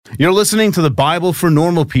You're listening to the Bible for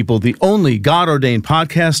Normal People, the only God-ordained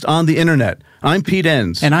podcast on the internet. I'm Pete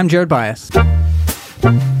Enns. And I'm Jared Bias.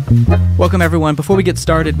 Welcome, everyone. Before we get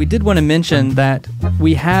started, we did want to mention that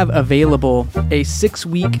we have available a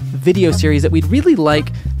 6-week video series that we'd really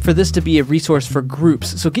like for this to be a resource for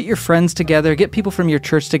groups. So get your friends together, get people from your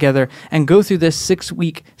church together, and go through this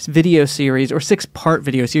 6-week video series or 6-part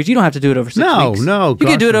video series. You don't have to do it over 6 weeks. No. You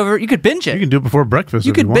could do it over, you could binge it. You can do it before breakfast.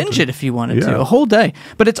 You could binge it if you wanted to, a whole day.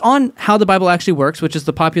 But it's on How the Bible Actually Works, which is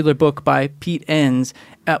the popular book by Pete Enns,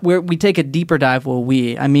 where we take a deeper dive. Well,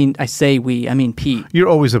 I mean Pete. You're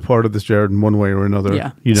always a part of this, Jared, in one way or another.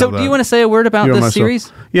 Yeah. You know so that. Do you want to say a word about this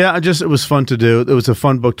series? Yeah, it was fun to do. It was a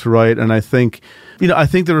fun book to write, and I think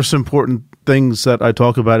there are some important things that I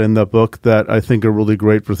talk about in that book that I think are really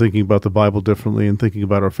great for thinking about the Bible differently and thinking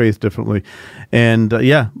about our faith differently. And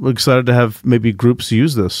we're excited to have maybe groups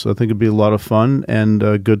use this. I think it'd be a lot of fun and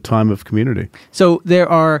a good time of community. So there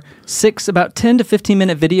are 6 about 10 to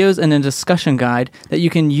 15-minute videos and a discussion guide that you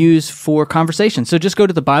can use for conversation. So just go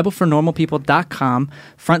to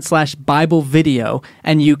thebiblefornormalpeople.com/Bible video,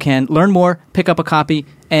 and you can learn more, pick up a copy,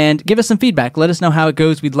 and give us some feedback. Let us know how it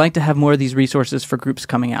goes. We'd like to have more of these resources for groups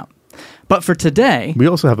coming out. But for today... We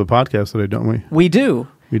also have a podcast today, don't we? We do.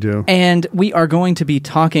 We do. And we are going to be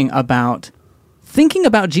thinking about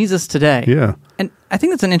Jesus today. Yeah. And I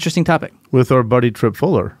think that's an interesting topic. With our buddy Tripp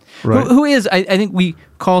Fuller, right? Who is, I think we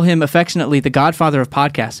call him affectionately the godfather of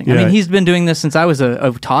podcasting. Yeah. I mean, he's been doing this since I was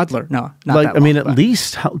a toddler. No, not that long. At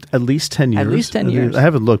least 10 years. At least 10 years. I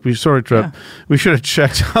haven't looked. Sorry, Tripp. Yeah. We should have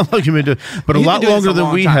checked how long you've been doing it. But a lot longer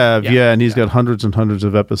than we have. Yeah, and he's got hundreds and hundreds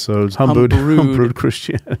of episodes. Homebrewed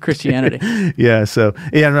Christianity. Yeah,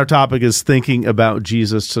 and our topic is thinking about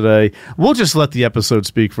Jesus today. We'll just let the episode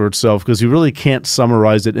speak for itself because you really can't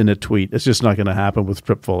summarize it in a tweet. It's just not going to happen with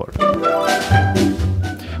Tripp Fuller.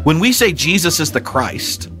 When we say Jesus is the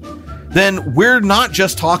Christ, then we're not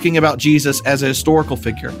just talking about Jesus as a historical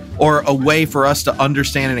figure or a way for us to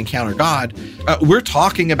understand and encounter God. We're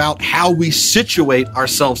talking about how we situate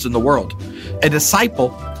ourselves in the world. A disciple,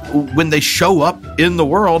 when they show up in the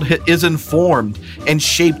world, is informed and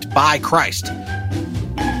shaped by Christ.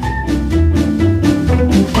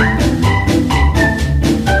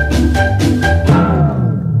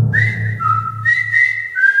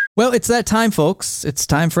 Well, it's that time, folks. It's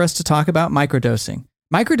time for us to talk about microdosing.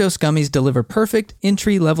 Microdose gummies deliver perfect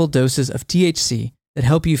entry-level doses of THC that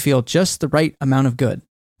help you feel just the right amount of good.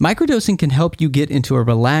 Microdosing can help you get into a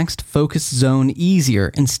relaxed, focused zone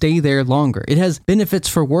easier and stay there longer. It has benefits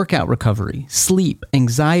for workout recovery, sleep,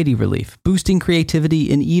 anxiety relief, boosting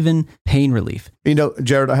creativity, and even pain relief. You know,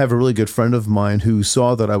 Jared, I have a really good friend of mine who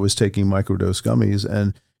saw that I was taking microdose gummies,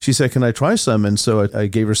 and she said, "Can I try some?" And so I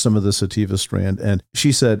gave her some of the sativa strand, and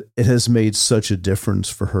she said it has made such a difference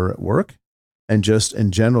for her at work and just in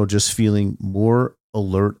general, just feeling more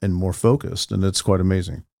alert and more focused. And it's quite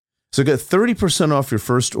amazing. So get 30% off your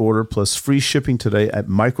first order plus free shipping today at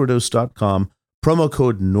microdose.com. Promo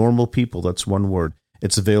code NORMALPEOPLE. That's one word.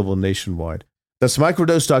 It's available nationwide. That's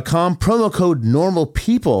microdose.com. Promo code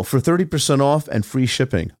NORMALPEOPLE for 30% off and free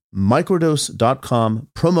shipping. Microdose.com.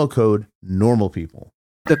 Promo code NORMALPEOPLE.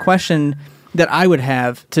 The question that I would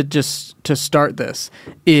have to start this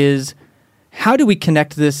is, how do we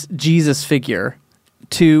connect this Jesus figure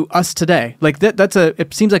to us today? Like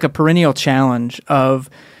it seems like a perennial challenge of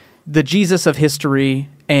the Jesus of history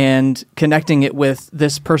and connecting it with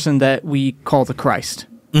this person that we call the Christ.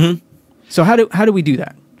 Mm-hmm. So how do we do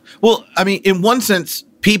that? Well, I mean, in one sense,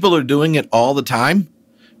 people are doing it all the time,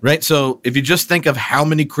 right? So if you just think of how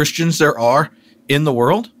many Christians there are in the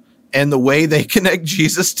world, and the way they connect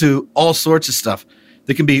Jesus to all sorts of stuff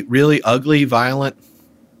that can be really ugly, violent.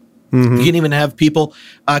 Mm-hmm. You can even have people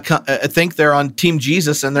think they're on Team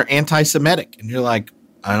Jesus and they're anti-Semitic. And you're like,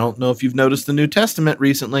 I don't know if you've noticed the New Testament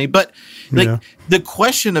recently, but the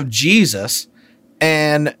question of Jesus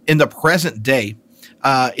and in the present day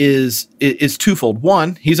is twofold.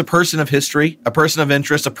 One, he's a person of history, a person of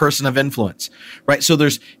interest, a person of influence, right? So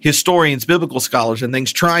there's historians, biblical scholars, and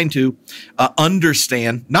things trying to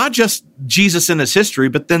understand not just Jesus in his history,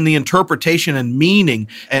 but then the interpretation and meaning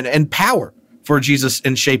and power for Jesus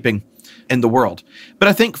in shaping in the world. But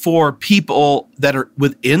I think for people that are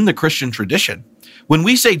within the Christian tradition, when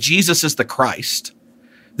we say Jesus is the Christ,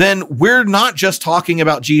 then we're not just talking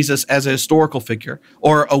about Jesus as a historical figure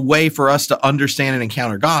or a way for us to understand and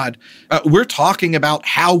encounter God. We're talking about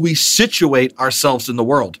how we situate ourselves in the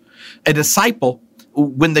world. A disciple,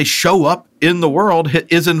 when they show up in the world,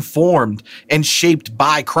 is informed and shaped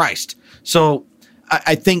by Christ. So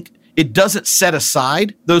I think it doesn't set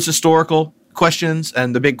aside those historical questions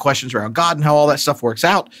and the big questions around God and how all that stuff works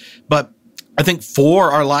out, but I think,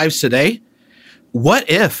 for our lives today. What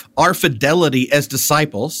if our fidelity as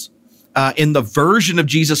disciples in the version of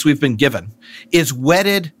Jesus we've been given is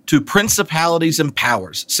wedded to principalities and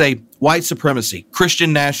powers, say white supremacy,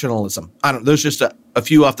 Christian nationalism? I don't know, those are just a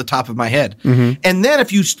few off the top of my head. Mm-hmm. And then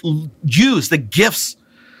if you use the gifts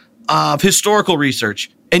of historical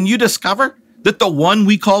research and you discover that the one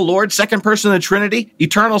we call Lord, second person of the Trinity,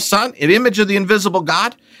 eternal Son, an image of the invisible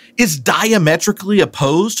God, is diametrically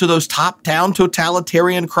opposed to those top-down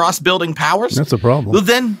totalitarian cross-building powers. That's a problem. Well,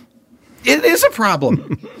 then it is a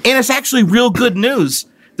problem. And it's actually real good news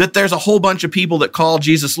that there's a whole bunch of people that call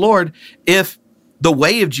Jesus Lord if the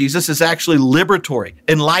way of Jesus is actually liberatory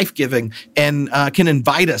and life-giving and can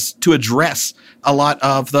invite us to address a lot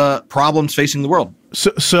of the problems facing the world.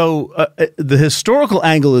 So the historical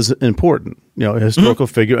angle is important, a historical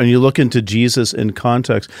figure, and you look into Jesus in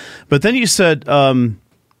context. But then you said,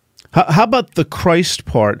 how about the Christ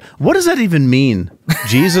part? What does that even mean?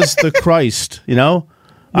 Jesus the Christ, Well,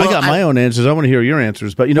 I got my own answers. I want to hear your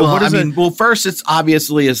answers. But, what is it? Well, first, it's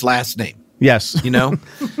obviously his last name. Yes. And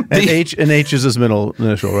H is his middle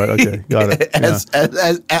initial, right? Okay, got it. As,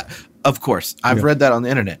 of course. I've read that on the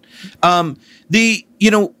internet. I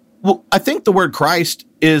think the word Christ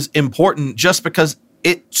is important just because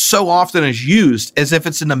it so often is used as if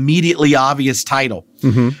it's an immediately obvious title,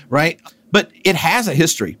 right? But it has a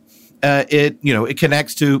history. It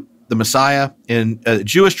connects to the Messiah in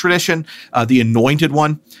Jewish tradition, the anointed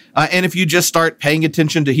one. And if you just start paying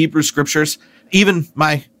attention to Hebrew scriptures, even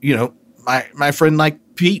my friend like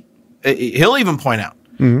Pete, he'll even point out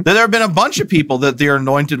that there have been a bunch of people that they're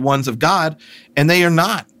anointed ones of God, and they are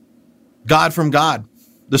not God from God,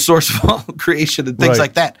 the source of all creation and things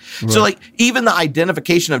like that. Right. So even the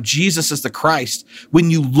identification of Jesus as the Christ, when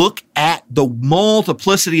you look at the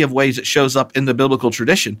multiplicity of ways it shows up in the biblical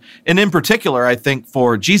tradition, and in particular, I think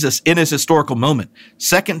for Jesus in his historical moment,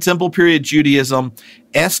 Second Temple period Judaism,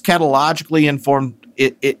 eschatologically informed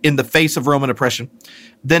in the face of Roman oppression,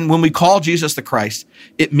 then when we call Jesus the Christ,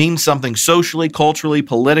 it means something socially, culturally,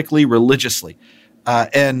 politically, religiously.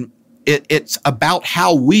 And it's about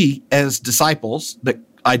how we as disciples that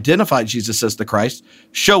identify Jesus as the Christ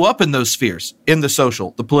show up in those spheres, in the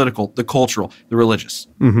social, the political, the cultural, the religious.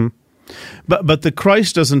 Mm-hmm. But the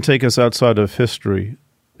Christ doesn't take us outside of history,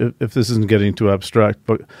 if this isn't getting too abstract,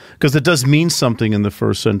 but because it does mean something in the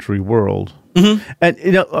first century world. Mm-hmm.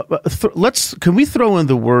 And can we throw in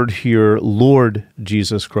the word here, Lord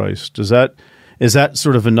Jesus Christ? Is that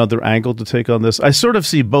sort of another angle to take on this? I sort of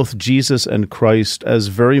see both Jesus and Christ as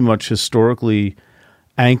very much historically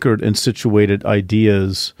anchored and situated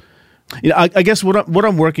ideas. I guess what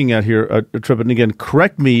I'm working at here, Tripp, and again,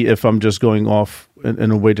 correct me if I'm just going off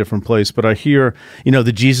in a way different place, but I hear,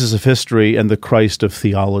 the Jesus of history and the Christ of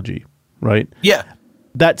theology, right? Yeah.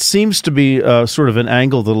 That seems to be sort of an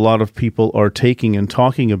angle that a lot of people are taking and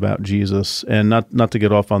talking about Jesus, and not to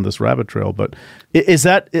get off on this rabbit trail, but is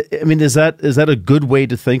that a good way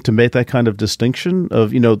to think, to make that kind of distinction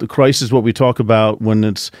of, the Christ is what we talk about when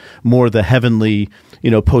it's more the heavenly,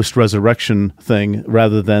 post-resurrection thing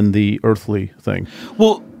rather than the earthly thing?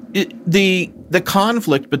 Well, the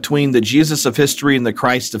conflict between the Jesus of history and the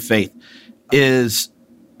Christ of faith is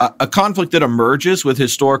a conflict that emerges with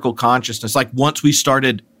historical consciousness. Like once we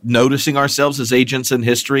started noticing ourselves as agents in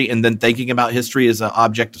history and then thinking about history as an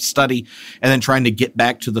object of study and then trying to get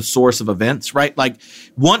back to the source of events, right? Like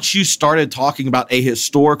once you started talking about a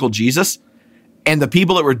historical Jesus and the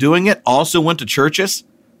people that were doing it also went to churches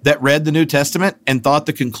that read the New Testament and thought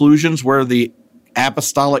the conclusions were the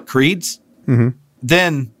apostolic creeds,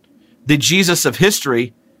 then the Jesus of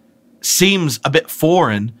history seems a bit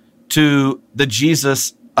foreign to the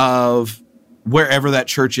Jesus of wherever that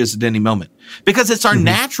church is at any moment. Because it's our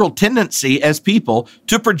natural tendency as people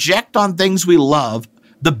to project on things we love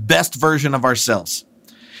the best version of ourselves.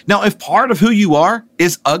 Now, if part of who you are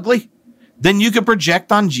is ugly, then you can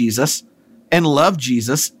project on Jesus and love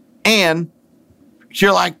Jesus, and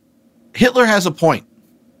you're like, Hitler has a point,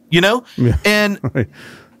 Yeah. And right.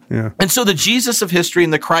 Yeah. And so the Jesus of history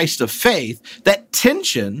and the Christ of faith, that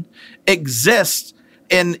tension exists,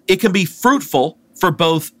 and it can be fruitful for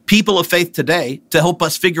both people of faith today to help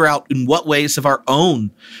us figure out in what ways have our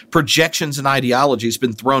own projections and ideologies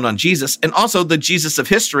been thrown on Jesus. And also the Jesus of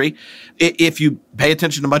history, if you pay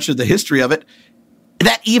attention to much of the history of it,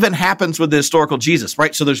 that even happens with the historical Jesus,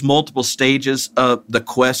 right? So there's multiple stages of the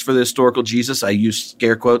quest for the historical Jesus. I use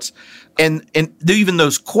scare quotes. And even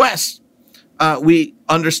those quests, we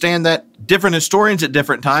understand that different historians at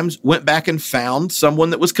different times went back and found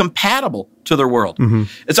someone that was compatible to their world. And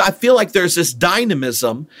so I feel like there's this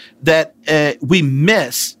dynamism that we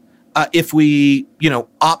miss if we,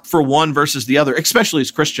 opt for one versus the other, especially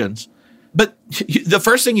as Christians. But the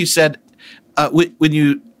first thing you said when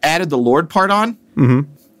you added the Lord part on,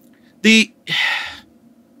 the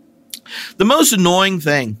most annoying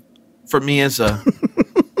thing for me as a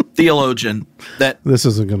theologian that this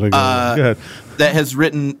isn't going to go good, that has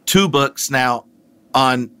written 2 books now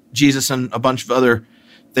on Jesus and a bunch of other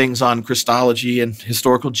things on Christology and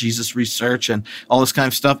historical Jesus research and all this kind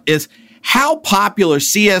of stuff, is how popular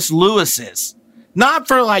C.S. Lewis is. Not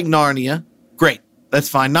for like Narnia, great, that's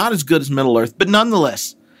fine, not as good as Middle Earth, but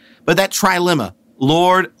nonetheless. But that trilemma,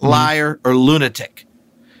 Lord, liar, or lunatic.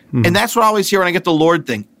 And that's what I always hear when I get the Lord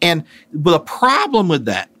thing. And the problem with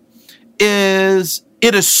that is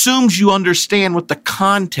it assumes you understand what the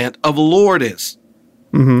content of Lord is.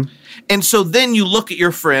 And so then you look at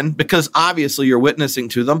your friend, because obviously you're witnessing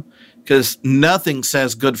to them, because nothing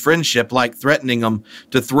says good friendship like threatening them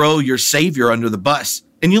to throw your Savior under the bus.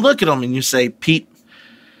 And you look at them and you say, Pete,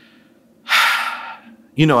 I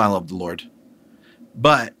love the Lord,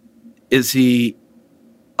 but is he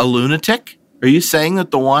a lunatic? Are you saying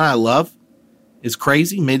that the one I love is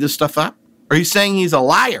crazy, made this stuff up? Are you saying he's a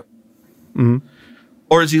liar?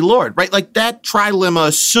 Or is he Lord? Right? Like that trilemma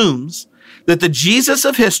assumes that the Jesus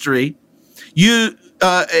of history, in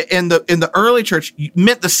the early church,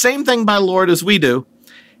 meant the same thing by Lord as we do,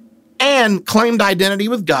 and claimed identity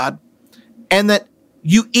with God, and that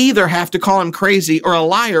you either have to call him crazy or a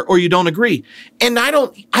liar, or you don't agree. And I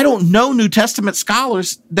don't know New Testament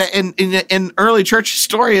scholars that in early church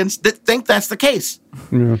historians that think that's the case.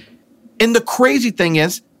 And the crazy thing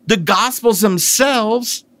is, the Gospels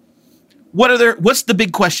themselves, what's the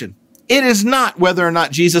big question? It is not whether or not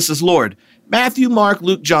Jesus is Lord. Matthew, Mark,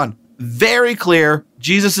 Luke, John, very clear,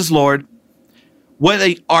 Jesus is Lord. What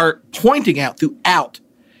they are pointing out throughout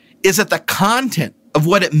is that the content of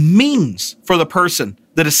what it means for the person,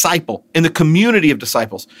 the disciple, in the community of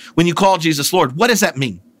disciples, when you call Jesus Lord, what does that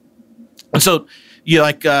mean? And so,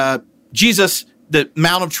 Jesus, the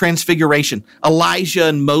Mount of Transfiguration, Elijah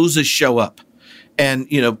and Moses show up, and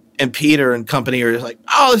Peter and company are like,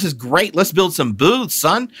 oh, this is great. Let's build some booths,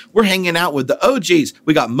 son. We're hanging out with the OGs.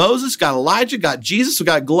 We got Moses, got Elijah, got Jesus, we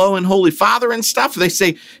got glowing Holy Father and stuff. They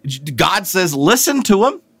say, God says, listen to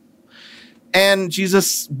him. And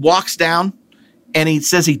Jesus walks down and he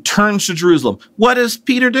says he turns to Jerusalem. What does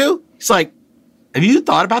Peter do? He's like, have you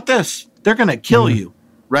thought about this? They're going to kill you,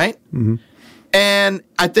 right? And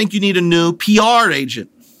I think you need a new PR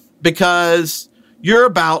agent because you're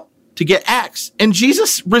about to get axed. And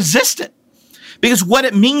Jesus resisted, because what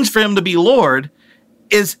it means for him to be Lord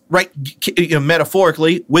is, right,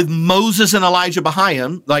 metaphorically, with Moses and Elijah behind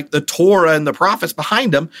him, like the Torah and the prophets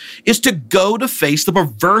behind him, is to go to face the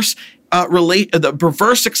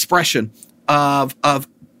perverse expression of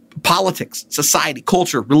politics, society,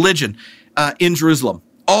 culture, religion in Jerusalem,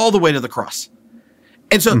 all the way to the cross.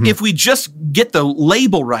 And so if we just get the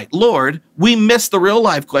label right, Lord, we miss the real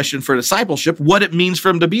life question for discipleship, what it means for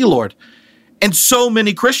him to be Lord. And so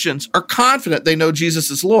many Christians are confident they know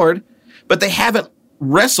Jesus is Lord, but they haven't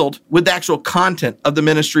wrestled with the actual content of the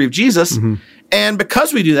ministry of Jesus. And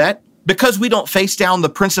because we do that, because we don't face down the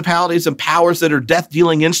principalities and powers that are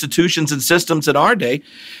death-dealing institutions and systems in our day,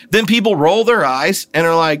 then people roll their eyes and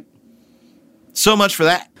are like, so much for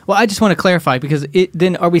that. Well, I just want to clarify, because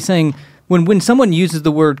then are we saying when someone uses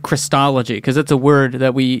the word Christology, because it's a word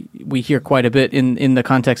that we hear quite a bit in the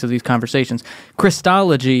context of these conversations,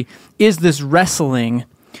 Christology is this wrestling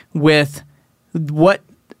with what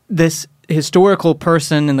this historical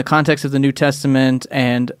person in the context of the New Testament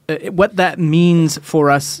and what that means for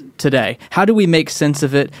us today. How do we make sense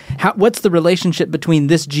of it? What's the relationship between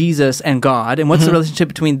this Jesus and God, and what's the relationship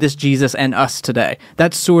between this Jesus and us today?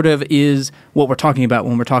 That sort of is what we're talking about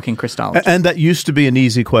when we're talking Christology. And that used to be an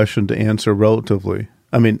easy question to answer relatively.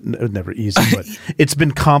 I mean, never easy, but it's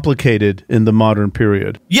been complicated in the modern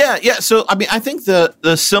period. Yeah. So, I mean, I think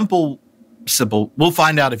the simple, we'll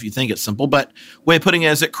find out if you think it's simple, but way of putting it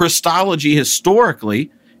is that Christology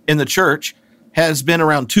historically in the church has been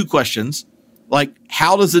around 2 questions, like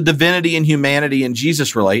how does the divinity and humanity in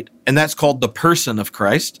Jesus relate? And that's called the person of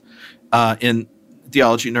Christ in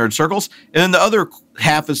theology nerd circles. And then the other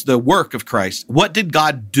half is the work of Christ. What did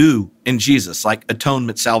God do in Jesus, like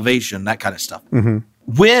atonement, salvation, that kind of stuff?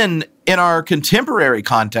 When in our contemporary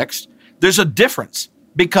context, there's a difference,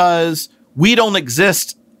 because we don't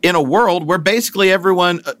exist in a world where basically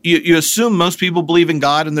everyone, you assume most people believe in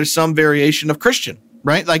God and there's some variation of Christian,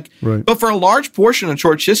 right? But for a large portion of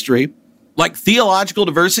church history, like theological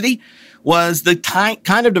diversity was the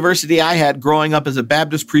kind of diversity I had growing up as a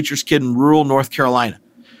Baptist preacher's kid in rural North Carolina.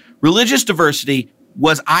 Religious diversity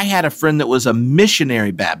was I had a friend that was a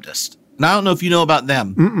missionary Baptist. And I don't know if you know about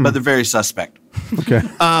them, but they're very suspect. Okay.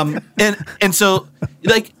 And so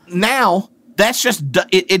like now that's just,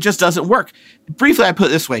 it just doesn't work. Briefly, I put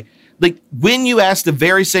it this way. Like when you ask the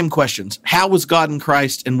very same questions, how was God in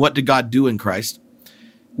Christ and what did God do in Christ?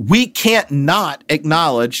 We can't not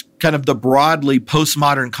acknowledge kind of the broadly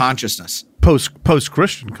postmodern consciousness.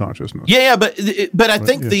 Post-Christian consciousness. Yeah, but I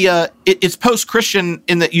think it's post-Christian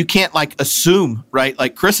in that you can't like assume, right,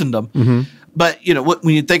 like Christendom. Mm-hmm. But you know,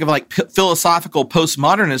 when you think of like philosophical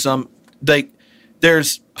postmodernism, like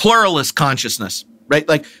there's pluralist consciousness, right?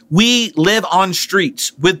 Like we live on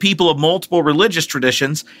streets with people of multiple religious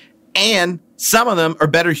traditions, and some of them are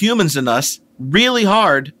better humans than us. Really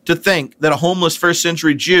hard to think that a homeless first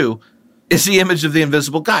century Jew is the image of the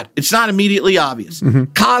invisible God. It's not immediately obvious.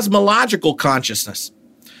 Mm-hmm. Cosmological consciousness.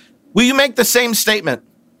 Will you make the same statement?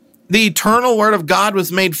 The eternal word of God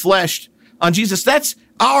was made flesh on Jesus. That's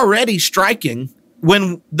already striking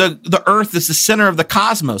when the earth is the center of the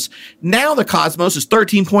cosmos. Now the cosmos is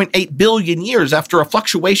 13.8 billion years after a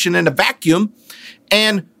fluctuation in a vacuum.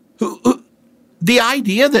 And the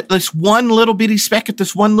idea that this one little bitty speck at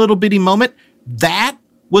this one little bitty moment, that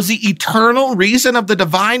was the eternal reason of the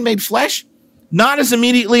divine made flesh? Not as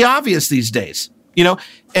immediately obvious these days, you know?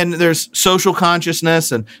 And there's social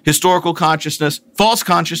consciousness and historical consciousness. False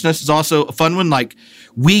consciousness is also a fun one. Like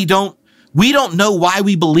we don't know why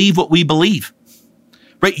we believe what we believe,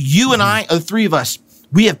 right? You and I, the three of us,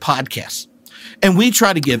 we have podcasts. And we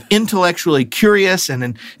try to give intellectually curious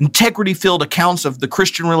and integrity-filled accounts of the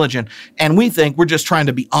Christian religion. And we think we're just trying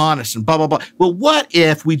to be honest and blah, blah, blah. Well, what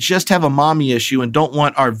if we just have a mommy issue and don't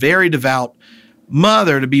want our very devout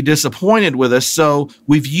mother to be disappointed with us? So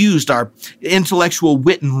we've used our intellectual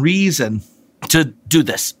wit and reason to do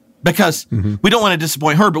this because we don't want to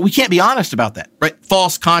disappoint her, but we can't be honest about that, right?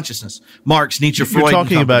 False consciousness. Marx, Nietzsche, Freud. You're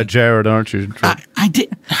talking about Jared, aren't you? I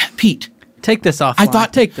did. Pete. Take this off.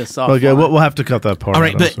 Take this off. Okay, we'll have to cut that part. All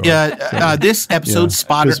right, but this episode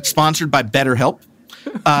sponsored by BetterHelp,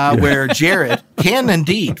 where Jared can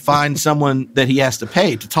indeed find someone that he has to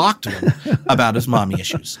pay to talk to him about his mommy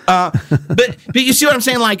issues. But you see what I'm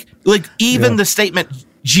saying? Like even the statement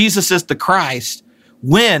Jesus is the Christ,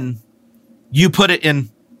 when you put it in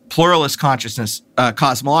pluralist consciousness,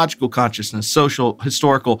 cosmological consciousness, social,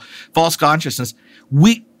 historical, false consciousness,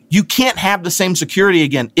 you can't have the same security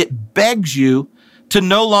again. It begs you to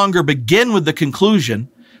no longer begin with the conclusion,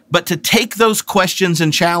 but to take those questions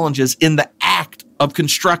and challenges in the act of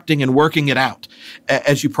constructing and working it out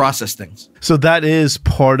as you process things. So that is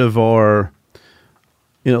part of our,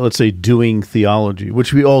 let's say doing theology,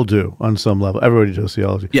 which we all do on some level. Everybody does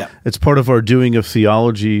theology. Yeah. It's part of our doing of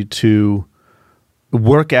theology to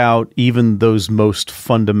work out even those most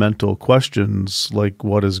fundamental questions, like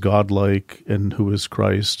what is God like and who is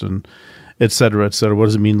Christ and et cetera, et cetera. What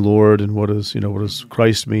does it mean, Lord, and what does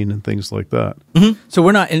Christ mean, and things like that. Mm-hmm. So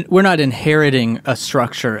we're not inheriting a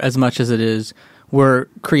structure as much as it is we're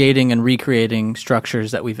creating and recreating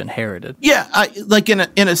structures that we've inherited. Yeah, like in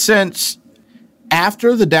a sense,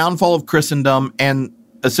 after the downfall of Christendom and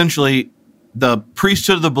essentially the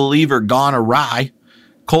priesthood of the believer gone awry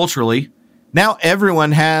culturally, now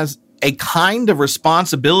everyone has a kind of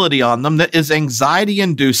responsibility on them that is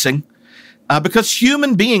anxiety-inducing because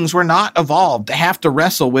human beings were not evolved to have to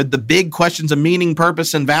wrestle with the big questions of meaning,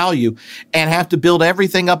 purpose, and value and have to build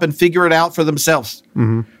everything up and figure it out for themselves,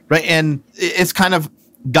 right? And it's kind of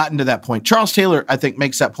gotten to that point. Charles Taylor, I think,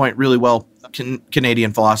 makes that point really well,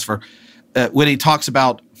 Canadian philosopher, when he talks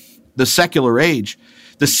about the secular age.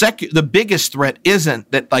 The biggest threat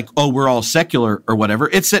isn't that like, oh, we're all secular or whatever.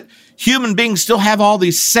 It's that human beings still have all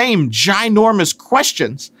these same ginormous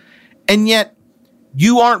questions, and yet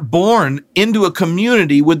you aren't born into a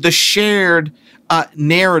community with the shared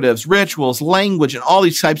narratives, rituals, language, and all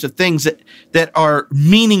these types of things that are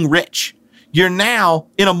meaning rich. You're now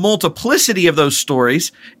in a multiplicity of those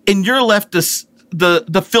stories, and you're left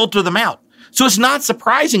to filter them out. So it's not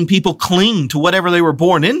surprising people cling to whatever they were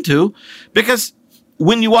born into, because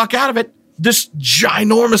when you walk out of it, this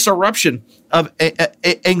ginormous eruption of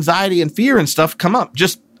anxiety and fear and stuff come up.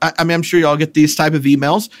 I'm sure y'all get these type of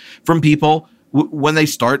emails from people when they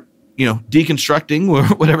start, deconstructing, or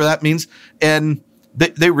whatever that means, and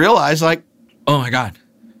they realize like, oh my God,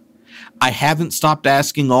 I haven't stopped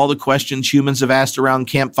asking all the questions humans have asked around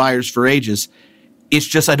campfires for ages. It's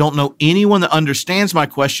just I don't know anyone that understands my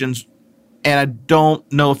questions, and I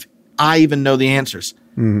don't know if I even know the answers.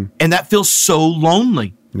 Mm-hmm. And that feels so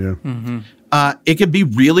lonely. Yeah. Mm-hmm. It could be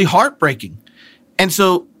really heartbreaking. And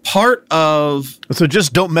so So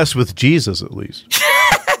just don't mess with Jesus, at least.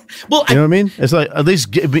 Well, you know what I mean? It's like, at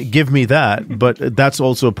least give me that, but that's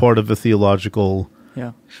also a part of the theological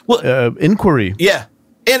inquiry. Yeah.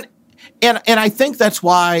 And I think that's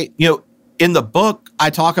why, in the book, I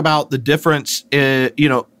talk about the difference,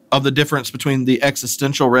 of the difference between the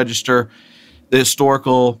existential register, the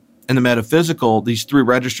historical, and the metaphysical, these three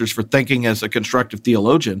registers for thinking as a constructive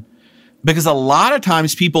theologian. Because a lot of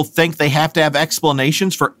times people think they have to have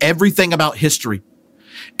explanations for everything about history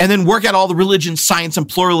and then work out all the religion, science, and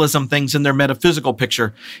pluralism things in their metaphysical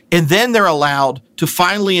picture. And then they're allowed to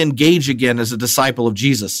finally engage again as a disciple of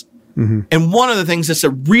Jesus. Mm-hmm. And one of the things that's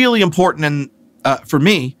really important for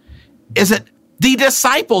me is that the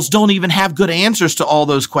disciples don't even have good answers to all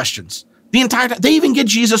those questions. The entire time, they even get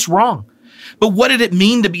Jesus wrong. But what did it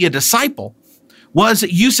mean to be a disciple? Was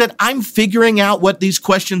you said, I'm figuring out what these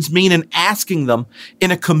questions mean and asking them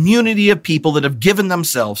in a community of people that have given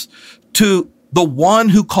themselves to the one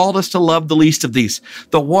who called us to love the least of these,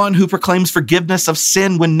 the one who proclaims forgiveness of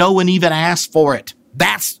sin when no one even asked for it.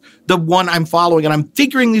 That's the one I'm following, and I'm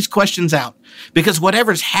figuring these questions out because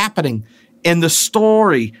whatever's happening in the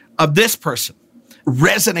story of this person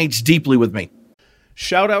resonates deeply with me.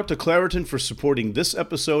 Shout out to Claritin for supporting this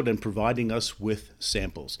episode and providing us with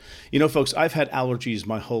samples. Folks, I've had allergies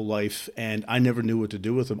my whole life, and I never knew what to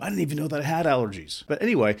do with them. I didn't even know that I had allergies. But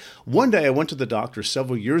anyway, one day I went to the doctor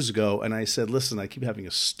several years ago, and I said, listen, I keep having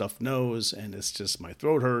a stuffed nose, and it's just my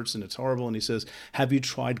throat hurts, and it's horrible. And he says, have you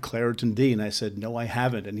tried Claritin D? And I said, no, I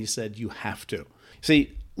haven't. And he said, you have to.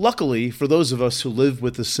 See, luckily, for those of us who live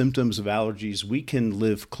with the symptoms of allergies, we can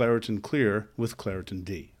live Claritin Clear with Claritin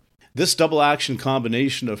D. This double-action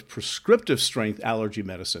combination of prescriptive-strength allergy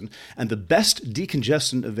medicine and the best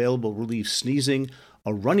decongestant available relieves sneezing,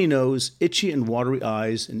 a runny nose, itchy and watery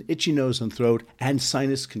eyes, an itchy nose and throat, and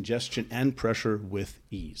sinus congestion and pressure with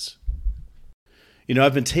ease.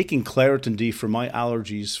 I've been taking Claritin D for my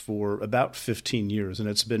allergies for about 15 years, and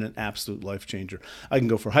it's been an absolute life changer. I can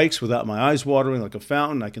go for hikes without my eyes watering like a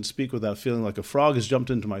fountain. I can speak without feeling like a frog has jumped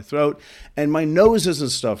into my throat, and my nose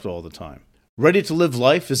isn't stuffed all the time. Ready to live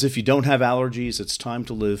life as if you don't have allergies? It's time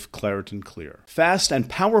to live Claritin Clear. Fast and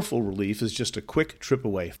powerful relief is just a quick trip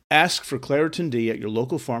away. Ask for Claritin D at your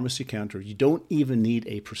local pharmacy counter. You don't even need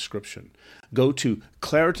a prescription. Go to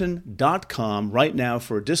Claritin.com right now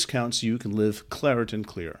for a discount so you can live Claritin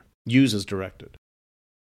Clear. Use as directed.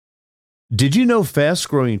 Did you know Fast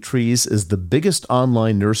Growing Trees is the biggest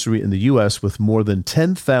online nursery in the U.S. with more than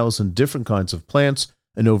 10,000 different kinds of plants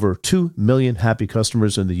and over 2 million happy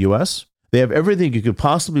customers in the U.S.? They have everything you could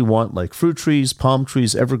possibly want, like fruit trees, palm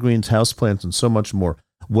trees, evergreens, houseplants, and so much more.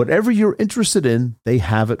 Whatever you're interested in, they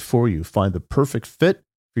have it for you. Find the perfect fit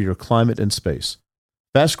for your climate and space.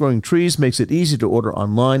 Fast Growing Trees makes it easy to order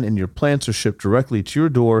online, and your plants are shipped directly to your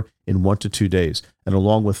door in 1 to 2 days. And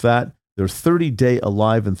along with that, their 30-day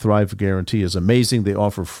Alive and Thrive guarantee is amazing. They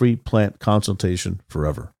offer free plant consultation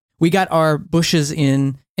forever. We got our bushes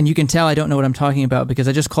in, and you can tell I don't know what I'm talking about because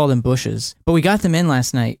I just called them bushes. But we got them in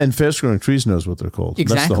last night. And Fast Growing Trees knows what they're called.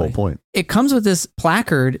 Exactly. That's the whole point. It comes with this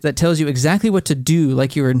placard that tells you exactly what to do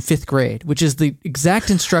like you were in 5th grade, which is the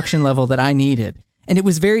exact instruction level that I needed. And it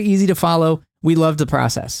was very easy to follow. We loved the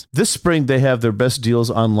process. This spring, they have their best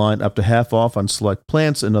deals online, up to half off on select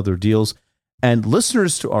plants and other deals. And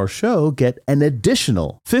listeners to our show get an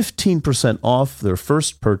additional 15% off their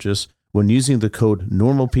first purchase when using the code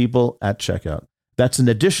NORMALPEOPLE at checkout. That's an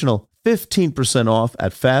additional 15% off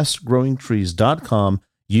at fastgrowingtrees.com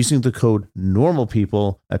using the code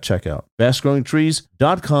NORMALPEOPLE at checkout.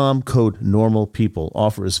 Fastgrowingtrees.com, code NORMALPEOPLE.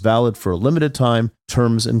 Offer is valid for a limited time.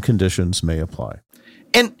 Terms and conditions may apply.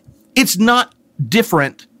 And it's not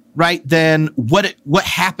different, right, than what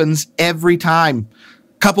happens every time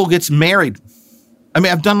a couple gets married. I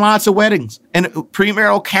mean, I've done lots of weddings and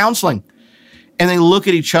premarital counseling. And they look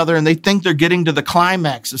at each other and they think they're getting to the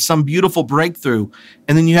climax of some beautiful breakthrough.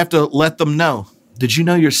 And then you have to let them know, did you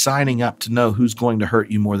know you're signing up to know who's going to hurt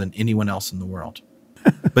you more than anyone else in the world?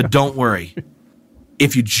 But don't worry.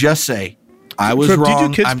 If you just say, I was Tripp,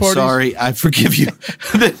 wrong, I'm sorry, I forgive you.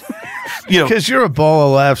 Because you're a ball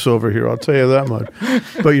of laughs over here, I'll tell you that much.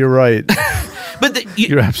 But you're right.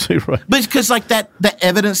 You're absolutely right. But because like that, the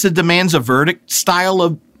evidence that demands a verdict style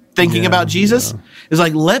of thinking about Jesus is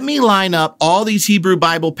like, let me line up all these Hebrew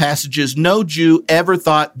Bible passages. No Jew ever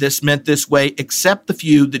thought this meant this way, except the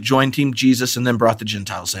few that joined Team Jesus and then brought the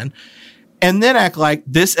Gentiles in. And then act like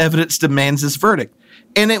this evidence demands this verdict.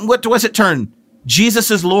 And then what does it turn?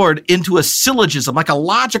 Jesus is Lord into a syllogism, like a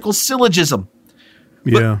logical syllogism.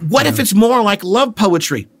 Yeah. But what if it's more like love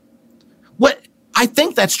poetry? I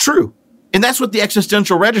think that's true. And that's what the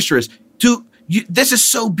existential register is. This is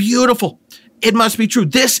so beautiful. it must be true.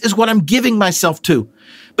 This is what I'm giving myself to.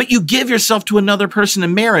 But you give yourself to another person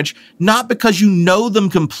in marriage, not because you know them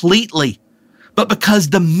completely, but because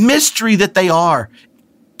the mystery that they are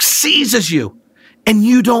seizes you, and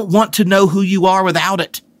you don't want to know who you are without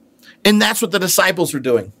it. And that's what the disciples were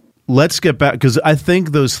doing. Let's get back, because I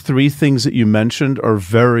think those three things that you mentioned are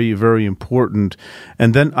very, very important.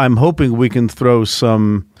 And then I'm hoping we can throw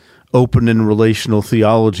some open and relational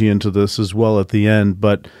theology into this as well at the end.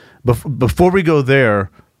 But before we go there,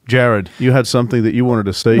 Jared, you had something that you wanted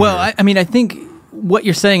to say. Well, I think what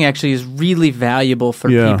you're saying actually is really valuable for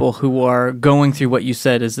people who are going through what you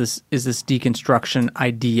said is this deconstruction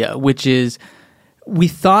idea, which is we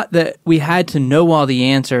thought that we had to know all the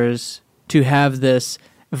answers to have this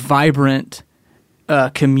vibrant,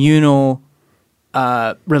 communal,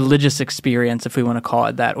 religious experience, if we want to call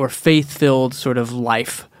it that, or faith-filled sort of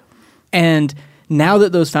life. And now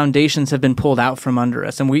that those foundations have been pulled out from under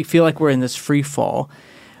us and we feel like we're in this free fall,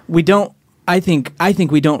 I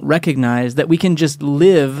think we don't recognize that we can just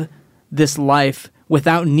live this life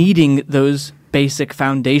without needing those basic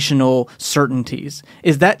foundational certainties.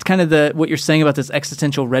 Is that kind of what you're saying about this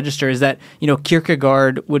existential register? Is that,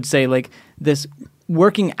 Kierkegaard would say like this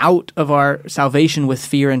working out of our salvation with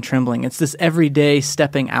fear and trembling. It's this everyday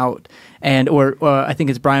stepping out. And or I think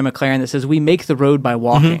it's Brian McLaren that says we make the road by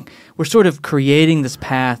walking. Mm-hmm. We're sort of creating this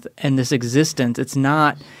path and this existence. It's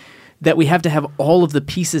not that we have to have all of the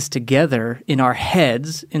pieces together in our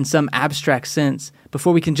heads in some abstract sense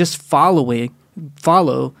before we can just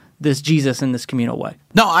follow this Jesus in this communal way.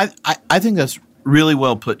 No, I think that's really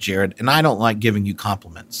well put, Jared, and I don't like giving you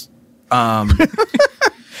compliments.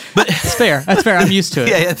 But it's fair. That's fair. I'm used to it.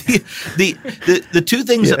 Yeah. The two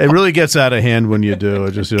things. It really gets out of hand when you do.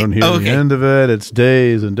 It just you don't hear the end of it. It's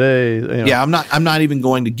days and days. Yeah, I'm not even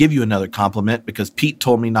going to give you another compliment because Pete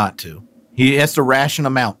told me not to. He has to ration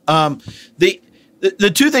them out.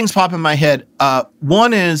 The two things pop in my head.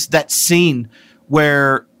 One is that scene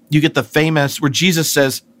where you get the famous where Jesus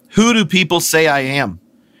says, "Who do people say I am?"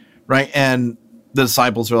 Right, and the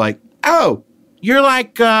disciples are like, "Oh, you're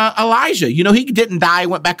like Elijah. He didn't die,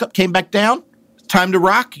 went back up, came back down. Time to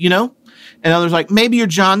rock, And others like, maybe you're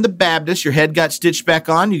John the Baptist. Your head got stitched back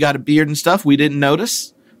on. You got a beard and stuff. We didn't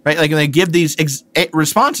notice. Right? Like, and they give these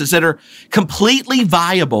responses that are completely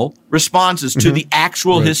viable responses to the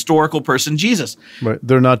actual historical person, Jesus. Right.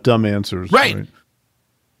 They're not dumb answers. Right.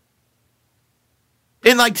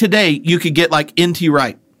 And like today, you could get like N.T.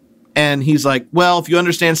 Wright. And he's like, well, if you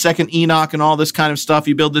understand Second Enoch and all this kind of stuff,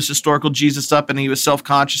 you build this historical Jesus up, and he was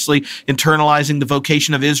self-consciously internalizing the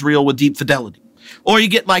vocation of Israel with deep fidelity. Or you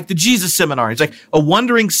get like the Jesus Seminar. It's like a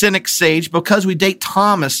wandering cynic sage, because we date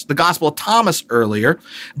Thomas, the Gospel of Thomas earlier,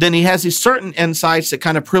 then he has these certain insights that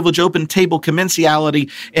kind of privilege open table commensaliity,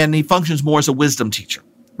 and he functions more as a wisdom teacher.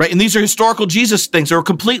 Right? And these are historical Jesus things that are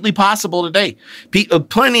completely possible today.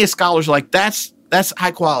 Plenty of scholars are like, that's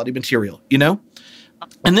high quality material,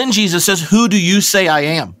 And then Jesus says, who do you say I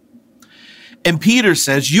am? And Peter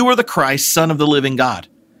says, you are the Christ, Son of the living God.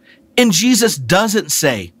 And Jesus doesn't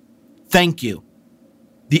say, thank you.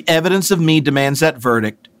 The evidence of me demands that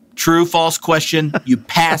verdict. True, false question. You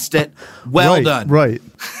passed it. Well done. Right.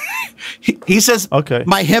 He says, okay,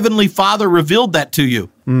 my heavenly Father revealed that to you.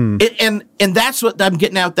 And that's what I'm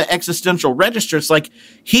getting out, the existential register. It's like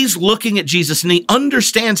he's looking at Jesus and he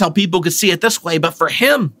understands how people could see it this way. But for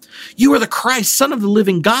him, you are the Christ, Son of the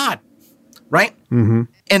living God. Right? Mm-hmm.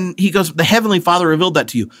 And he goes, the heavenly Father revealed that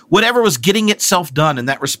to you. Whatever was getting itself done in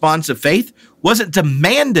that response of faith wasn't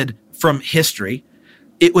demanded from history.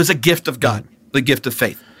 It was a gift of God, the gift of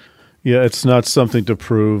faith. Yeah, it's not something to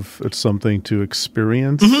prove. It's something to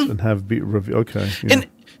experience and have be revealed. Okay. Yeah.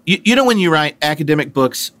 And when you write academic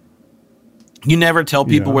books, you never tell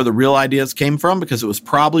people where the real ideas came from because it was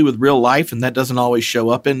probably with real life, and that doesn't always show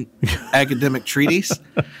up in academic treatise.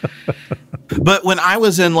 But when I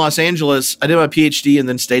was in Los Angeles, I did my PhD and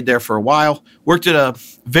then stayed there for a while, worked at a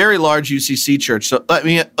very large UCC church. So, for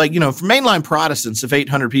mainline Protestants, if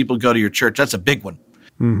 800 people go to your church, that's a big one.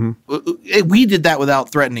 Mm-hmm. We did that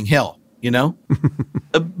without threatening hell,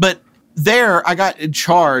 But there, I got in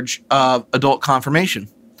charge of adult confirmation.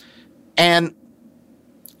 And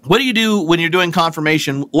what do you do when you're doing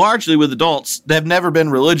confirmation largely with adults that have never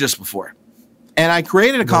been religious before? And I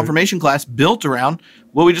created a confirmation class built around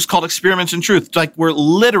what we just called experiments in truth. It's like we're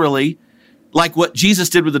literally like what Jesus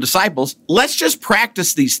did with the disciples. Let's just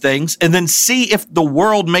practice these things and then see if the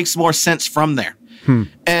world makes more sense from there.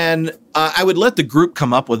 And I would let the group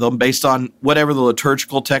come up with them based on whatever the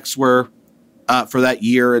liturgical texts were for that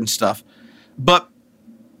year and stuff. But,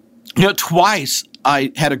 twice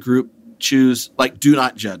I had a group choose, like, do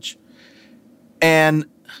not judge. And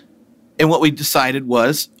And what we decided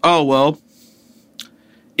was,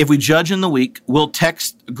 if we judge in the week, we'll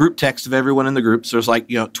text a group text of everyone in the group. So there's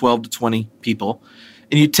 12 to 20 people.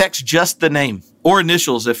 And you text just the name or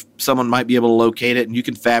initials if someone might be able to locate it, and you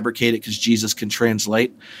can fabricate it because Jesus can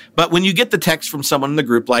translate. But when you get the text from someone in the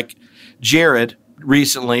group, like Jared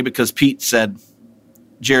recently, because Pete said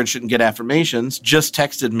Jared shouldn't get affirmations, just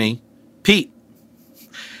texted me, Pete.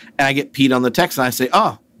 And I get Pete on the text, and I say,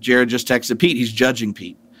 Jared just texted Pete. He's judging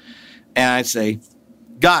Pete. And I say,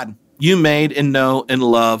 God, you made and know and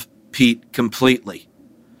love Pete completely.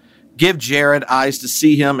 Give Jared eyes to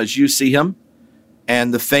see him as you see him,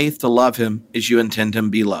 and the faith to love him as you intend him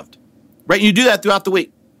be loved. Right? And you do that throughout the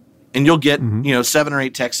week, and you'll get 7 or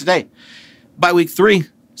 8 texts a day. By week 3,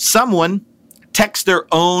 someone texts their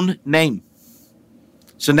own name.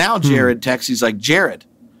 So now Jared texts, he's like, Jared.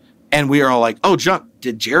 And we are all like, oh, John,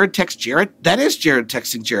 did Jared text Jared? That is Jared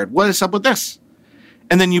texting Jared. What is up with this?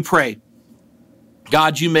 And then you pray,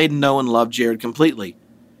 God, you made and know and love Jared completely.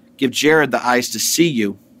 Give Jared the eyes to see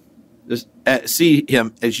you, see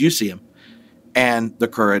him as you see him, and the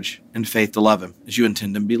courage and faith to love him as you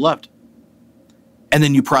intend him be loved. And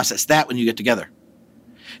then you process that when you get together.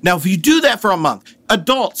 Now, if you do that for a month,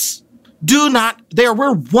 adults,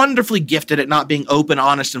 we're wonderfully gifted at not being open,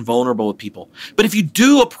 honest, and vulnerable with people. But if you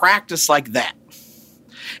do a practice like that,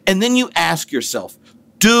 and then you ask yourself,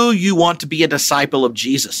 do you want to be a disciple of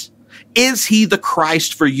Jesus? Is he the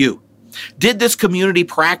Christ for you? Did this community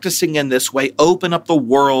practicing in this way open up the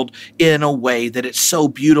world in a way that it's so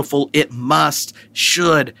beautiful it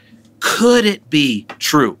could it be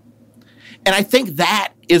true? And I think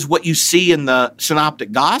that is what you see in the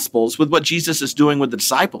Synoptic Gospels with what Jesus is doing with the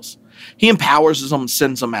disciples. He empowers them and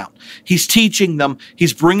sends them out. He's teaching them.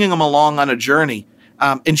 He's bringing them along on a journey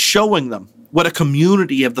and showing them what a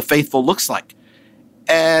community of the faithful looks like.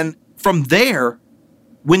 And from there,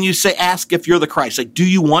 when you say, ask if you're the Christ, like, do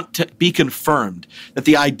you want to be confirmed that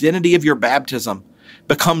the identity of your baptism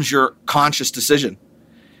becomes your conscious decision?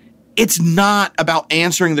 It's not about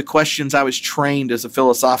answering the questions I was trained as a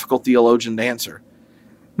philosophical theologian to answer.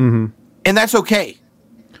 Mm-hmm. And that's okay.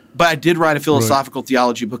 But I did write a philosophical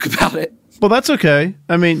theology book about it. Well, that's okay.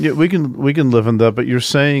 I mean, we can live in that, but you're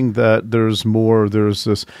saying that there's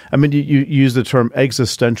this, I mean, you use the term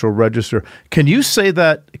existential register. Can you say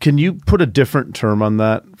that, can you put a different term on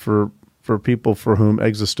that for people for whom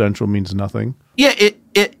existential means nothing? Yeah,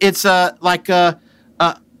 it's like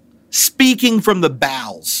speaking from the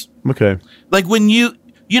bowels. Okay. Like when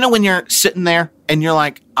when you're sitting there and you're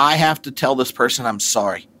like, I have to tell this person I'm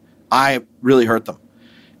sorry. I really hurt them.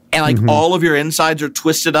 And all of your insides are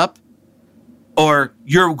twisted up. Or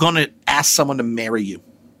you're going to ask someone to marry you.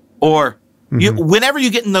 Or whenever you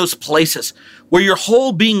get in those places where your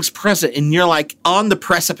whole being's present and you're like on the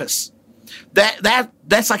precipice,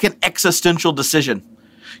 that's like an existential decision.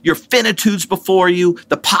 Your finitude's before you,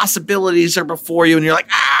 the possibilities are before you, and you're like,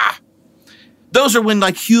 Those are when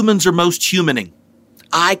like humans are most humaning.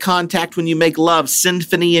 Eye contact when you make love,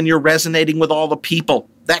 symphony and you're resonating with all the people,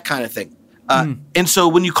 that kind of thing. And so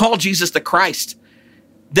when you call Jesus the Christ,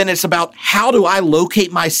 then it's about how do I locate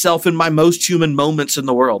myself in my most human moments in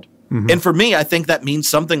the world? And for me, I think that means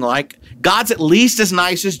something like God's at least as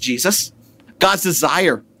nice as Jesus. God's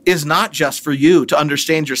desire is not just for you to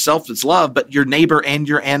understand yourself as love, but your neighbor and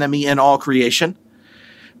your enemy in all creation.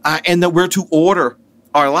 And that we're to order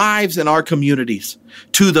our lives and our communities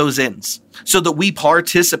to those ends so that we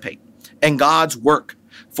participate in God's work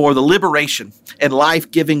for the liberation and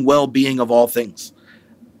life-giving well-being of all things.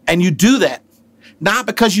 And you do that not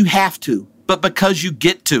because you have to, but because you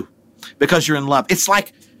get to, because you're in love. It's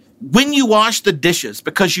like when you wash the dishes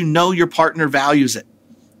because you know your partner values it,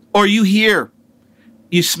 or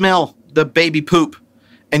you smell the baby poop,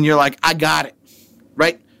 and you're like, I got it,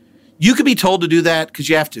 right? You could be told to do that because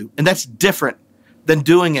you have to, and that's different than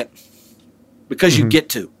doing it because you get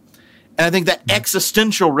to. And I think that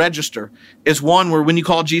existential register is one where when you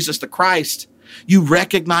call Jesus the Christ, you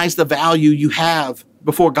recognize the value you have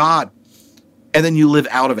before God. And then you live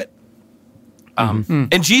out of it.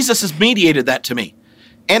 And Jesus has mediated that to me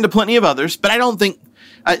and to plenty of others. But I don't think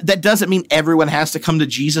that doesn't mean everyone has to come to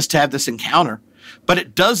Jesus to have this encounter. But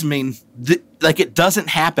it does mean that it doesn't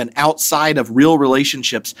happen outside of real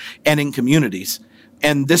relationships and in communities.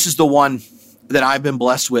 And this is the one that I've been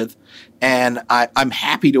blessed with. And I'm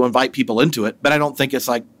happy to invite people into it. But I don't think it's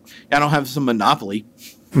like I don't have some monopoly.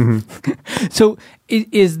 So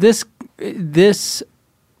is this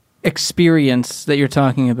experience that you're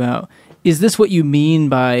talking about, is this what you mean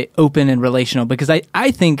by open and relational? Because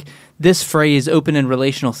I think this phrase, open and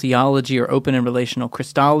relational theology or open and relational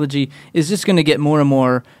Christology, is just going to get more and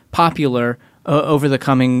more popular over the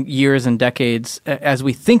coming years and decades as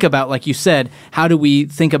we think about, like you said, how do we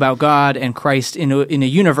think about God and Christ in a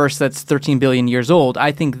universe that's 13 billion years old?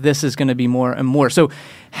 I think this is going to be more and more. So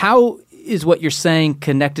how is what you're saying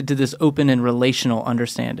connected to this open and relational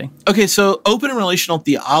understanding? Okay, so open and relational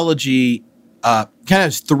theology kind of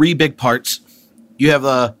has three big parts. You have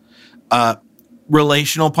a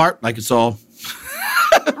relational part, like it's all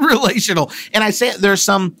relational. And I say there's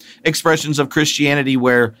some expressions of Christianity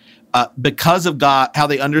where because of God, how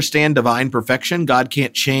they understand divine perfection, God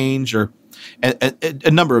can't change, or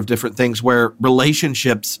a number of different things where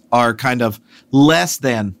relationships are kind of less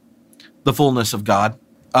than the fullness of God.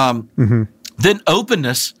 Then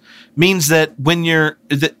openness means that when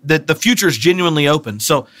that the future is genuinely open.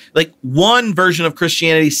 So like one version of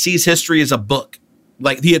Christianity sees history as a book,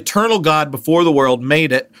 like the eternal God before the world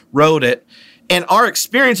made it, wrote it. And our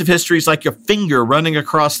experience of history is like your finger running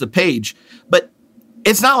across the page, but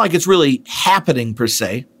it's not like it's really happening per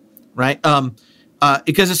se, right?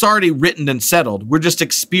 Because it's already written and settled. We're just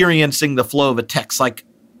experiencing the flow of a text, like,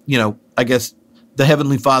 I guess the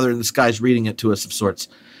Heavenly Father in the sky is reading it to us of sorts.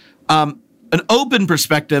 An open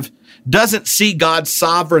perspective doesn't see God's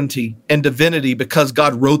sovereignty and divinity because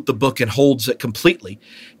God wrote the book and holds it completely.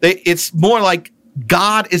 It's more like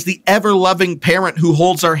God is the ever-loving parent who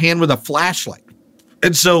holds our hand with a flashlight.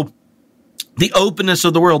 And so the openness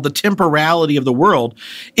of the world, the temporality of the world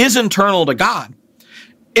is internal to God.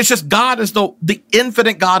 It's just God is the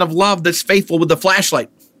infinite God of love that's faithful with the flashlight,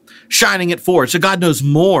 shining it forward. So God knows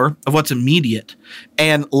more of what's immediate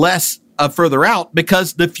and less of further out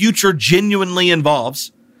because the future genuinely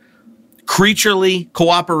involves creaturely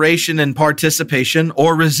cooperation and participation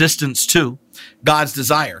or resistance to God's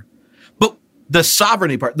desire. But the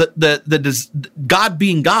sovereignty part, the God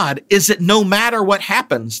being God, is that no matter what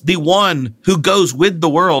happens, the one who goes with the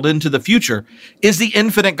world into the future is the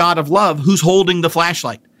infinite God of love who's holding the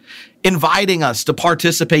flashlight, inviting us to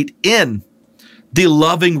participate in the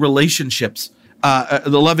loving relationships,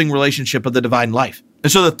 the loving relationship of the divine life.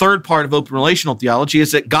 And so the third part of open relational theology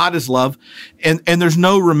is that God is love, and there's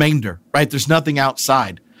no remainder, right? There's nothing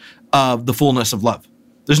outside of the fullness of love.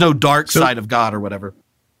 There's no dark side of God or whatever.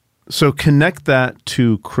 So connect that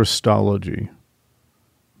to Christology.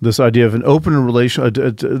 This idea of an open relation,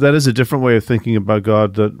 that is a different way of thinking about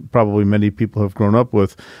God that probably many people have grown up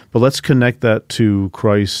with. But let's connect that to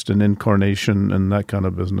Christ and incarnation and that kind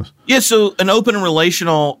of business. Yeah, so an open and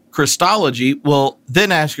relational Christology will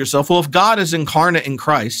then ask yourself, well, if God is incarnate in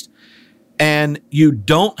Christ and you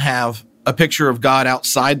don't have a picture of God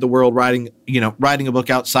outside the world writing a book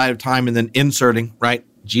outside of time and then inserting, right,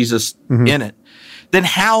 Jesus in it, then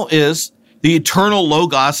how is the eternal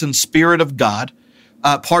Logos and Spirit of God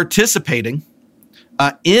participating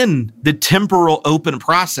in the temporal open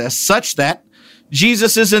process such that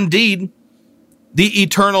Jesus is indeed the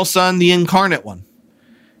eternal Son, the incarnate one?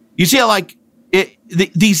 You see how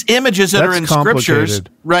these images that are in scriptures,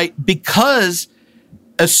 right? Because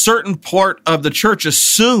a certain part of the church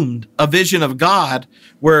assumed a vision of God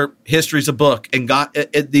where history's a book and God,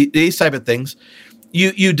 these type of things,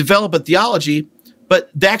 you develop a theology, but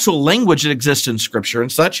the actual language that exists in scripture and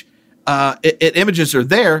such, images are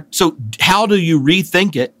there. So how do you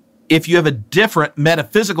rethink it if you have a different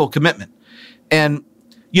metaphysical commitment? And,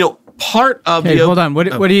 part of hold on.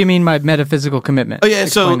 What do you mean by metaphysical commitment? Oh, yeah.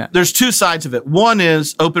 Explain that. There's two sides of it. One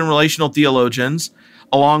is open relational theologians,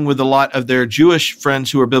 along with a lot of their Jewish friends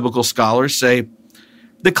who are biblical scholars, say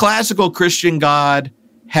the classical Christian God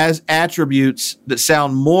has attributes that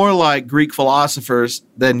sound more like Greek philosophers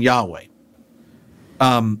than Yahweh.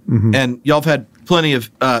 And y'all have had plenty of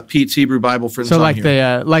Pete's Hebrew Bible friends. So here.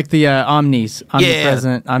 the omnis,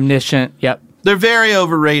 omnipresent, omniscient. Yep, they're very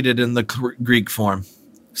overrated in the Greek form,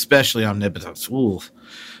 especially omnipotence. Ooh.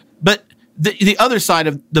 But the other side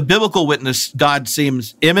of the biblical witness, God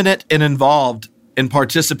seems immanent and involved in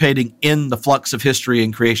participating in the flux of history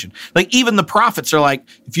and creation. Like even the prophets are like,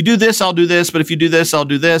 if you do this, I'll do this. But if you do this, I'll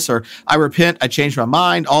do this. Or I repent, I change my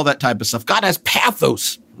mind, all that type of stuff. God has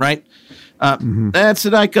pathos, right? That's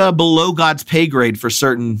like below God's pay grade for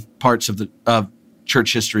certain parts of the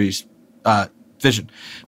church history's vision.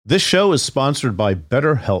 This show is sponsored by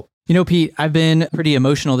BetterHelp. Pete, I've been pretty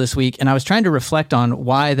emotional this week, and I was trying to reflect on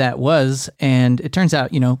why that was. And it turns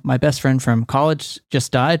out, my best friend from college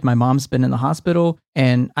just died. My mom's been in the hospital,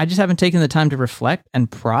 and I just haven't taken the time to reflect and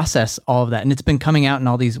process all of that. And it's been coming out in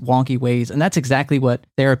all these wonky ways. And that's exactly what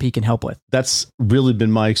therapy can help with. That's really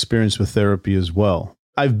been my experience with therapy as well.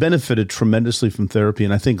 I've benefited tremendously from therapy,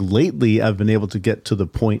 and I think lately I've been able to get to the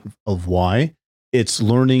point of why. It's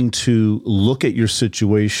learning to look at your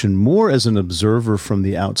situation more as an observer from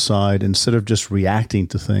the outside instead of just reacting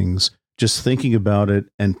to things just thinking about it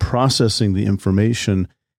and processing the information,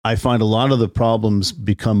 I find a lot of the problems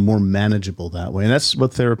become more manageable that way. And that's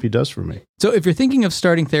what therapy does for me. So if you're thinking of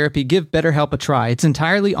starting therapy, give BetterHelp a try. It's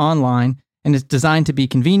entirely online and it's designed to be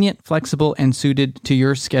convenient, flexible, and suited to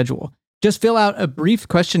your schedule. Just fill out a brief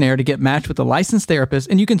questionnaire to get matched with a licensed therapist,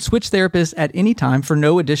 and you can switch therapists at any time for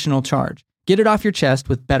no additional charge. Get it off your chest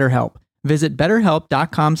with BetterHelp. Visit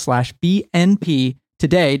betterhelp.com/BNP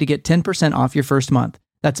today to get 10% off your first month.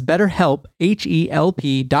 That's BetterHelp,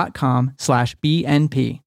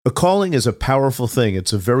 HELP.com/BNP. A calling is a powerful thing.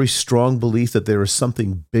 It's a very strong belief that there is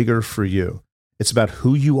something bigger for you. It's about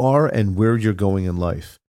who you are and where you're going in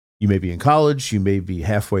life. You may be in college, you may be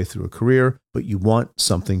halfway through a career, but you want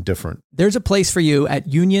something different. There's a place for you at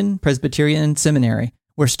Union Presbyterian Seminary,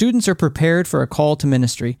 where students are prepared for a call to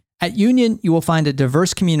ministry. At Union, you will find a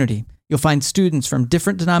diverse community. You'll find students from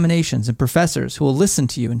different denominations and professors who will listen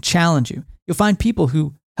to you and challenge you. You'll find people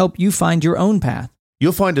who help you find your own path.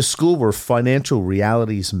 You'll find a school where financial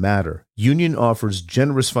realities matter. Union offers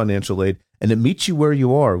generous financial aid, and it meets you where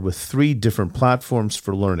you are with 3 different platforms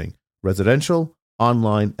for learning: residential,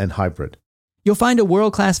 online, and hybrid. You'll find a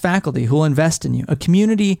world-class faculty who will invest in you, a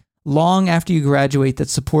community long after you graduate that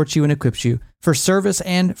supports you and equips you for service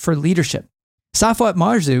and for leadership. Safwat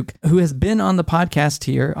Marzouk, who has been on the podcast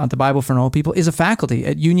here on the Bible for Normal People, is a faculty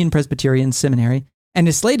at Union Presbyterian Seminary and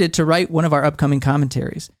is slated to write one of our upcoming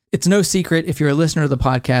commentaries. It's no secret, if you're a listener of the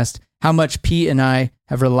podcast, how much Pete and I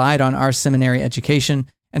have relied on our seminary education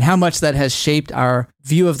and how much that has shaped our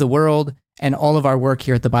view of the world and all of our work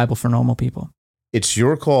here at the Bible for Normal People. It's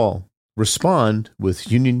your call. Respond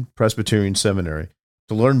with Union Presbyterian Seminary.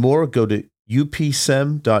 To learn more, go to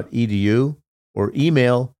upsem.edu or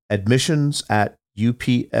email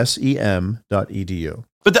admissions@upsem.edu.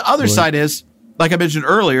 But the other side is, like I mentioned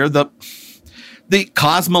earlier, the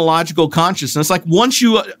cosmological consciousness. Like once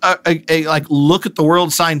you like look at the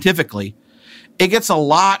world scientifically, it gets a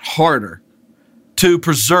lot harder to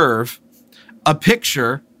preserve a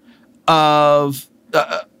picture of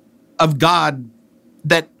God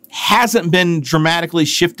that hasn't been dramatically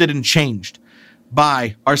shifted and changed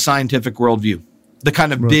by our scientific worldview, the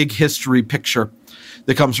kind of big history picture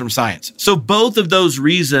that comes from science. So both of those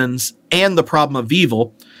reasons and the problem of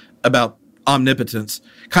evil about omnipotence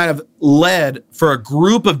kind of led for a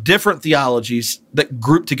group of different theologies that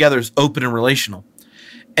group together as open and relational.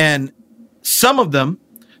 And some of them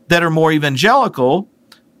that are more evangelical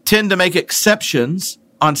tend to make exceptions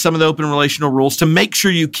on some of the open relational rules to make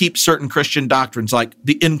sure you keep certain Christian doctrines like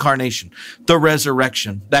the incarnation, the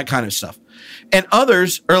resurrection, that kind of stuff. And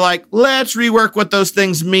others are like, let's rework what those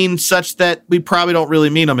things mean such that we probably don't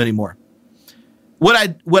really mean them anymore. What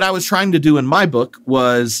I was trying to do in my book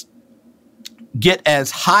was get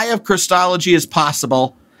as high of Christology as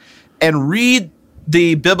possible and read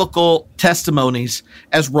the biblical testimonies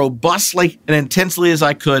as robustly and intensely as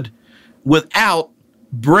I could without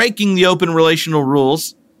breaking the open relational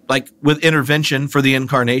rules, like with intervention for the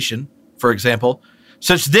incarnation, for example,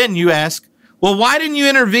 such then you ask, well, why didn't you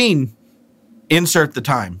intervene? Insert the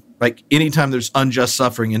time, like anytime there's unjust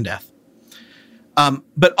suffering and death.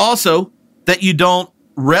 But also that you don't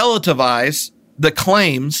relativize the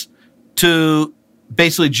claims to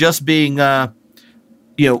basically just being, one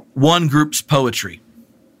group's poetry.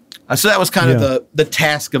 So that was kind of the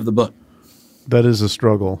task of the book. That is a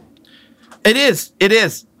struggle. It is.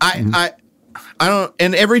 I don't,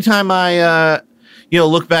 and every time I,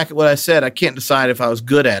 look back at what I said, I can't decide if I was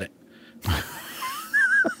good at it.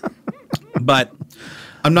 But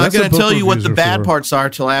I'm not going to tell you what the bad parts are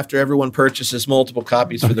till after everyone purchases multiple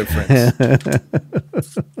copies for their friends.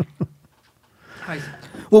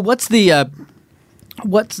 Well, what's the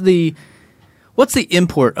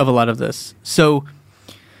import of a lot of this? So,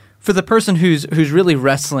 for the person who's really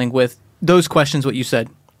wrestling with those questions, what you said,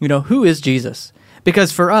 who is Jesus?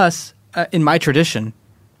 Because for us, in my tradition,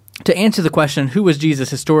 to answer the question, who was Jesus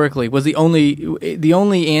historically, was the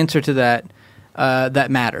only answer to that that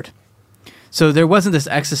mattered. So there wasn't this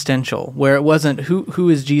existential where it wasn't who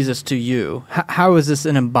is Jesus to you? How is this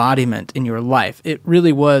an embodiment in your life? It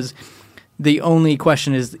really was. The only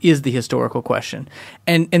question is the historical question,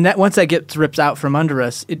 and that once that gets ripped out from under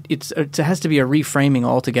us, it has to be a reframing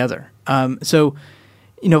altogether. So,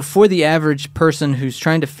 for the average person who's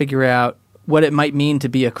trying to figure out what it might mean to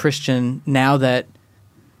be a Christian now that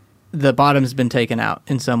the bottom's been taken out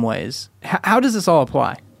in some ways, how does this all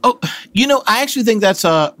apply? Oh, I actually think that's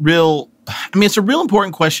it's a real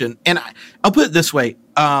important question, and I'll put it this way: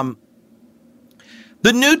 the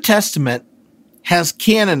New Testament has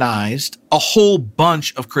canonized a whole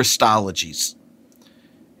bunch of Christologies.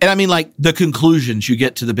 And I mean, like the conclusions you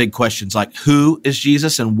get to the big questions, like who is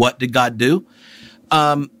Jesus and what did God do?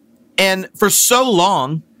 And for so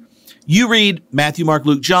long, you read Matthew, Mark,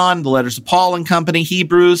 Luke, John, the letters of Paul and company,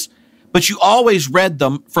 Hebrews, but you always read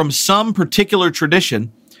them from some particular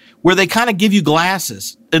tradition where they kind of give you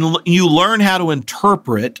glasses and you learn how to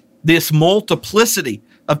interpret this multiplicity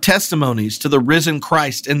of testimonies to the risen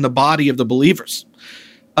Christ in the body of the believers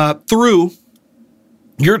through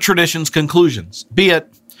your tradition's conclusions, be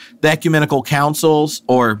it the ecumenical councils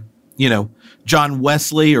or, John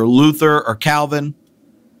Wesley or Luther or Calvin.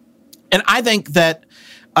 And I think that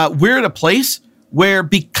we're at a place where,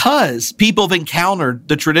 because people have encountered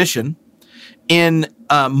the tradition in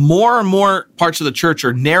more and more parts of the church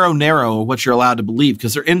are narrow what you're allowed to believe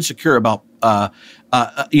because they're insecure about,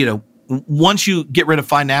 once you get rid of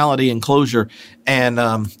finality and closure and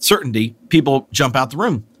certainty, people jump out the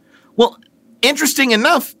room. Well, interesting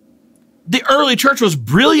enough, the early church was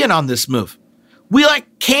brilliant on this move. We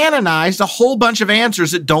canonized a whole bunch of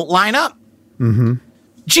answers that don't line up. Mm-hmm.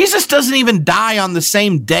 Jesus doesn't even die on the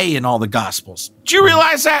same day in all the Gospels. Do you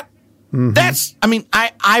realize that? Mm-hmm.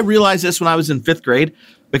 I realized this when I was in 5th grade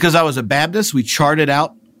because I was a Baptist. We charted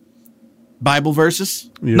out Bible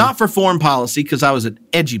verses, not for foreign policy because I was an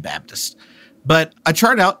edgy Baptist, but I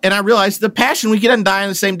charted out and I realized the Passion Week, he doesn't die on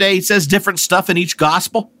the same day. He says different stuff in each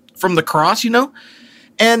Gospel from the cross,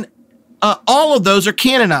 and all of those are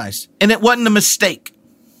canonized, and it wasn't a mistake.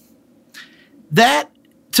 That,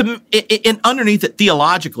 and underneath it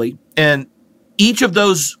theologically, and each of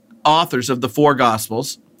those authors of the 4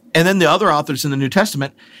 Gospels, and then the other authors in the New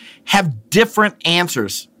Testament, have different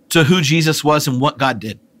answers to who Jesus was and what God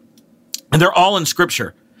did. And they're all in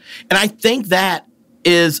Scripture. And I think that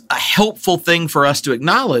is a helpful thing for us to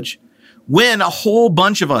acknowledge when a whole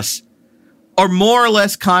bunch of us are more or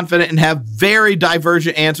less confident and have very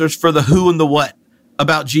divergent answers for the who and the what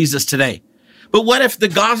about Jesus today. But what if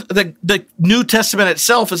the New Testament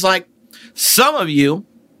itself is like, some of you're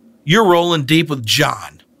rolling deep with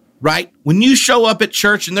John, right? When you show up at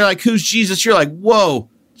church and they're like, who's Jesus? You're like, whoa,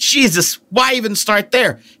 Jesus, why even start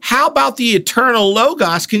there? How about the eternal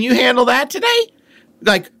Logos? Can you handle that today?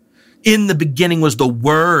 Like, in the beginning was the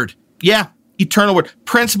Word. Yeah, eternal Word.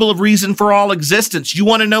 Principle of reason for all existence. You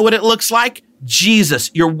want to know what it looks like?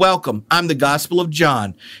 Jesus, you're welcome. I'm the Gospel of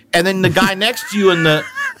John. And then the guy next to you in the...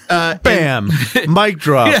 Bam. Mic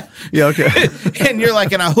drop. Yeah, okay. And you're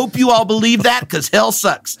like, and I hope you all believe that because hell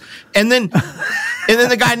sucks. And then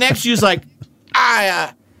the guy next to you is like,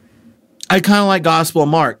 I kind of like Gospel of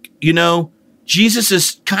Mark. Jesus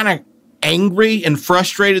is kind of angry and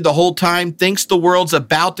frustrated the whole time, thinks the world's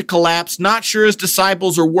about to collapse, not sure his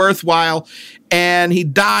disciples are worthwhile, and he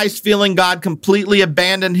dies feeling God completely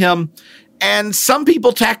abandoned him. And some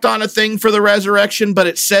people tacked on a thing for the resurrection, but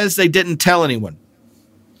it says they didn't tell anyone.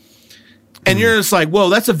 And you're just like, whoa,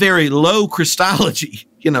 that's a very low Christology.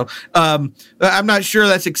 I'm not sure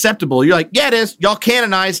that's acceptable. You're like, yeah, it is. Y'all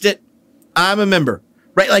canonized it. I'm a member,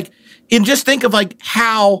 right? And just think of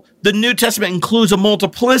how the New Testament includes a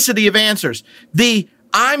multiplicity of answers.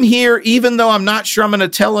 I'm here even though I'm not sure I'm going to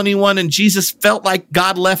tell anyone and Jesus felt like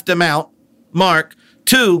God left him out, Mark,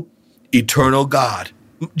 to eternal God,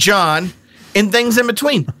 John, and things in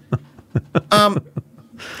between.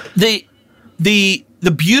 The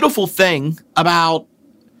beautiful thing about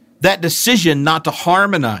that decision not to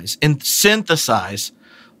harmonize and synthesize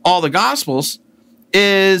all the Gospels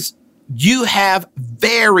is you have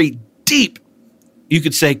very deep, you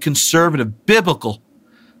could say conservative, biblical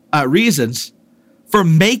reasons for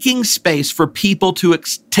making space for people to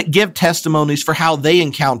give testimonies for how they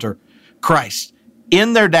encounter Christ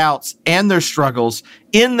in their doubts and their struggles,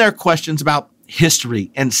 in their questions about history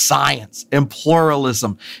and science and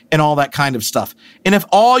pluralism and all that kind of stuff. And if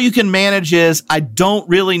all you can manage is, I don't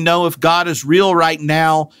really know if God is real right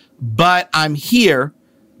now, but I'm here,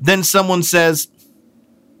 then someone says,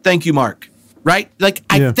 thank you, Mark. Right?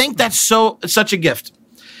 I think that's such a gift.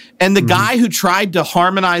 And the guy who tried to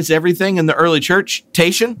harmonize everything in the early church,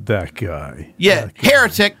 Tatian. That guy. Yeah,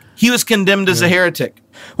 heretic. He was condemned as a heretic.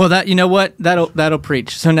 Well, that'll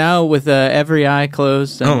preach. So now with every eye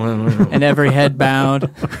closed and every head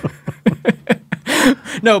bowed.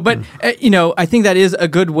 No, but I think that is a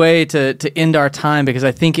good way to end our time because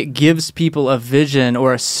I think it gives people a vision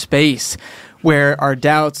or a space where our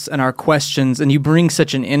doubts and our questions, and you bring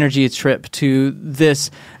such an energy trip to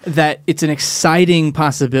this, that it's an exciting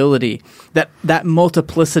possibility that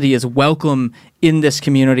multiplicity is welcome in this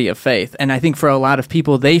community of faith. And I think for a lot of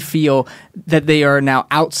people, they feel that they are now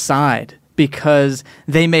outside because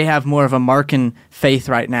they may have more of a Markan faith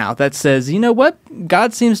right now that says, you know what,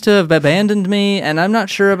 God seems to have abandoned me, and I'm not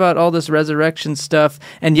sure about all this resurrection stuff,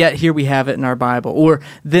 and yet here we have it in our Bible. Or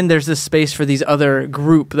then there's this space for these other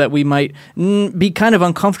group that we might be kind of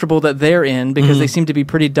uncomfortable that they're in because they seem to be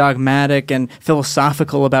pretty dogmatic and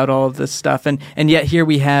philosophical about all of this stuff, and yet here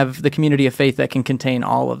we have the community of faith that can contain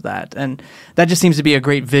all of that. And that just seems to be a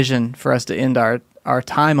great vision for us to end our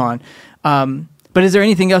time on. But is there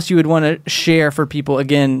anything else you would want to share for people?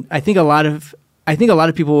 Again, I think a lot of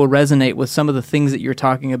people will resonate with some of the things that you're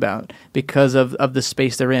talking about because of the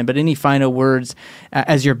space they're in. But any final words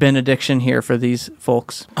as your benediction here for these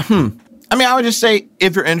folks? I mean, I would just say,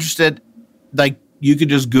 if you're interested, like, you could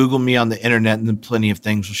just Google me on the internet and then plenty of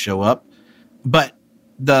things will show up. But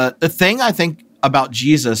the thing I think about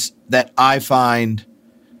Jesus that I find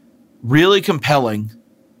really compelling,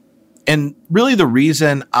 and really the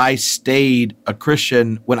reason I stayed a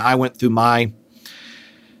Christian when I went through my,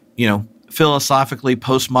 philosophically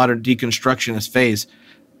postmodern deconstructionist phase.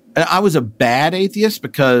 I was a bad atheist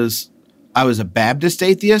because I was a Baptist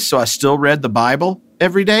atheist, so I still read the Bible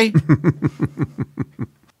every day.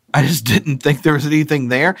 I just didn't think there was anything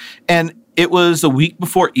there. And it was a week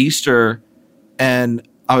before Easter, and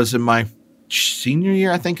I was in my senior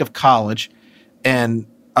year, I think, of college, and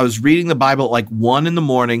I was reading the Bible at like 1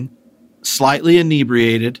 a.m, slightly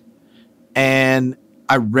inebriated, and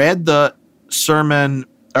I read the sermon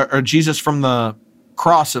or Jesus from the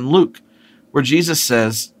cross in Luke, where Jesus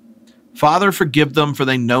says, "Father, forgive them, for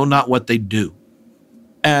they know not what they do."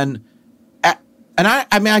 And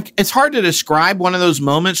I mean, it's hard to describe one of those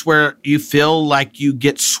moments where you feel like you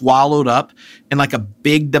get swallowed up in like a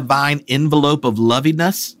big divine envelope of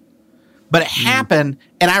lovingness. But it happened,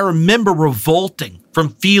 and I remember revolting from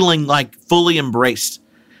feeling like fully embraced.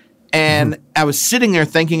 And I was sitting there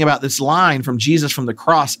thinking about this line from Jesus from the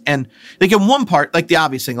cross. And like, in one part, like the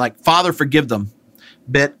obvious thing, like, Father, forgive them.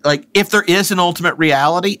 But like, if there is an ultimate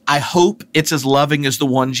reality, I hope it's as loving as the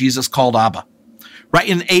one Jesus called Abba, right?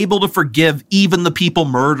 And able to forgive even the people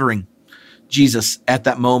murdering Jesus at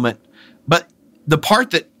that moment. But the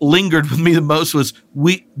part that lingered with me the most was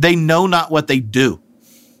they know not what they do.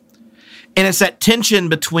 And it's that tension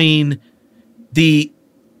between the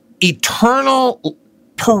eternal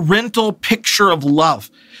parental picture of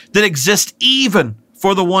love that exists even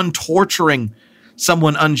for the one torturing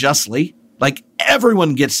someone unjustly. Like,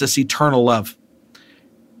 everyone gets this eternal love.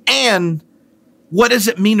 And what does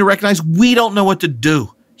it mean to recognize we don't know what to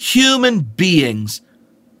do? Human beings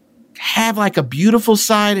have like a beautiful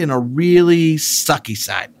side and a really sucky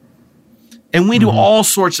side. And we do all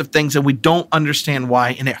sorts of things and we don't understand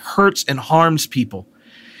why, and it hurts and harms people.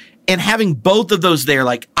 And having both of those there,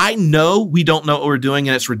 like, I know we don't know what we're doing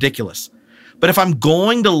and it's ridiculous. But if I'm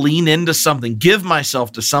going to lean into something, give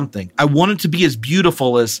myself to something, I want it to be as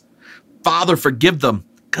beautiful as, Father, forgive them,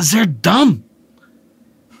 because they're dumb.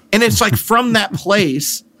 And it's like from that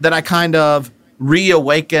place that I kind of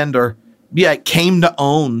reawakened came to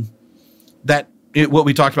own that, what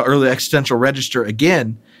we talked about earlier, existential register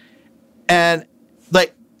again. And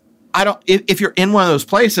like, if you're in one of those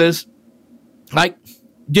places, like,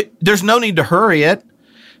 there's no need to hurry it.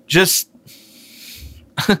 Just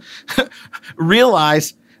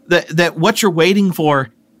realize that what you're waiting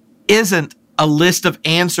for isn't a list of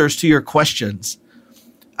answers to your questions.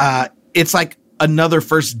 It's like another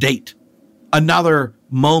first date, another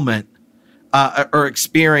moment or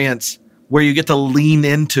experience where you get to lean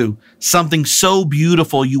into something so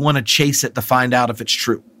beautiful you want to chase it to find out if it's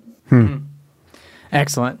true.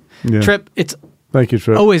 Excellent. Yeah. Tripp, thank you,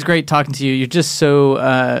 Tripp. Always great talking to you. You're just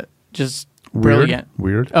so brilliant.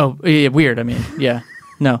 Weird. Oh, yeah, weird. I mean, yeah.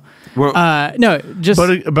 No. No, just...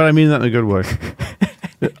 But I mean that in a good way.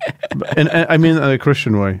 And I mean that in a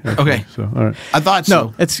Christian way. Actually. Okay. So, all right. I thought so.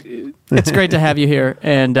 No, it's great to have you here.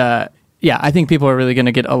 And I think people are really going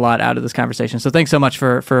to get a lot out of this conversation. So thanks so much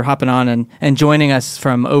for hopping on and joining us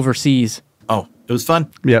from overseas. Oh, it was fun.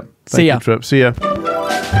 Yep. See ya. Tripp. See ya.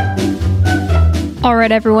 All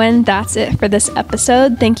right, everyone, that's it for this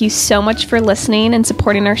episode. Thank you so much for listening and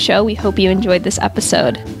supporting our show. We hope you enjoyed this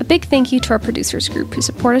episode. A big thank you to our producers group who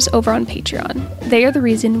support us over on Patreon. They are the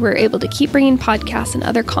reason we're able to keep bringing podcasts and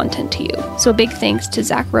other content to you. So a big thanks to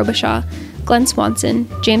Zach Robichaud, Glenn Swanson,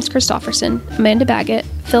 James Christofferson, Amanda Baggett,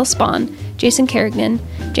 Phil Spahn, Jason Kerrigan,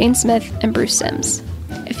 Jane Smith, and Bruce Sims.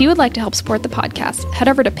 If you would like to help support the podcast, head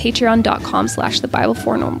over to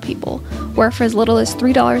patreon.com/thebiblefornormalpeople, where for as little as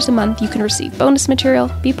 $3 a month, you can receive bonus material,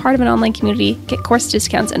 be part of an online community, get course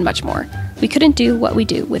discounts, and much more. We couldn't do what we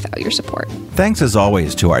do without your support. Thanks as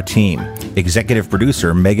always to our team. Executive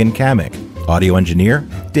producer Megan Kamick, audio engineer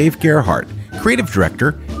Dave Gerhardt, Creative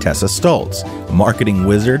Director, Tessa Stoltz. Marketing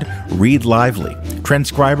Wizard, Reed Lively.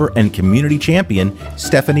 Transcriber and Community Champion,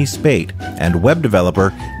 Stephanie Spate. And Web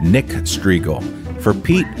Developer, Nick Striegel. For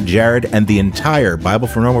Pete, Jared, and the entire Bible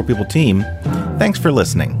for Normal People team, thanks for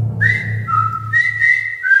listening.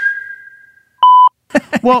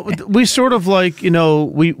 Well, we sort of like,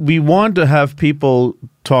 we want to have people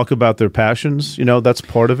talk about their passions. That's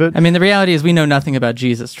part of it. I mean, the reality is we know nothing about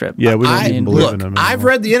Jesus, Tripp. Yeah, we don't even believe in him anymore. I've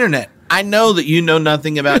read the internet. I know that you know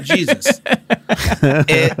nothing about Jesus.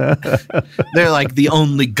 They're like the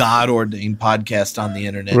only God-ordained podcast on the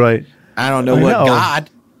internet. Right. I don't know what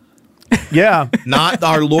God. Yeah. Not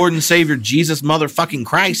our Lord and Savior, Jesus motherfucking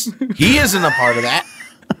Christ. He isn't a part of that.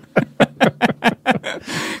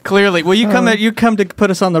 Clearly. Well, you come to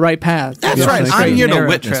put us on the right path. That's right. I'm here to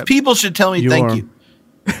witness. Tripp. People should tell me thank you.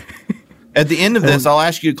 At the end of this, I'll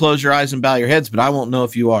ask you to close your eyes and bow your heads, but I won't know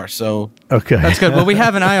if you are. So okay, that's good. Well, we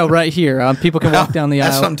have an aisle right here. People can walk down the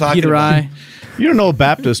aisle. That's what I'm talking either about. eye. You're an old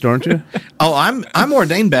Baptist, aren't you? Oh, I'm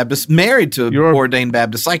ordained Baptist, married to ordained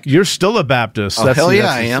Baptist. Like you're still a Baptist. Oh, hell yeah,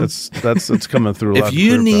 I am. That's coming through. If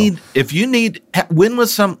you need, when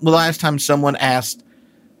was the last time someone asked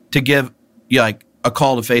to give you like a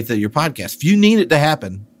call to faith at your podcast? If you need it to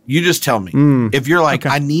happen, you just tell me. If you're like,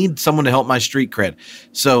 I need someone to help my street cred.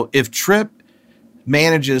 So if Tripp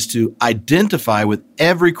manages to identify with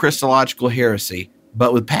every Christological heresy,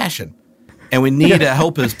 but with passion, and we need to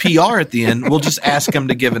help his PR at the end, we'll just ask him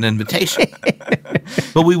to give an invitation.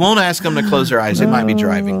 But we won't ask him to close their eyes. They might be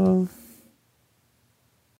driving.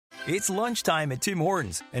 It's lunchtime at Tim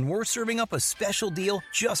Hortons, and we're serving up a special deal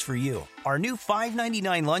just for you. Our new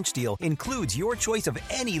 $5.99 lunch deal includes your choice of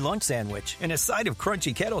any lunch sandwich and a side of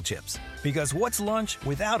crunchy kettle chips. Because what's lunch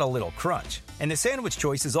without a little crunch? And the sandwich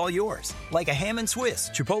choice is all yours, like a ham and Swiss,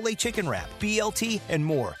 Chipotle chicken wrap, BLT, and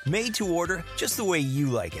more, made to order just the way you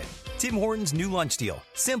like it. Tim Hortons' new lunch deal.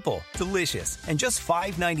 Simple, delicious, and just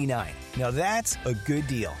 $5.99. Now that's a good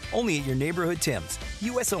deal. Only at your neighborhood Tim's.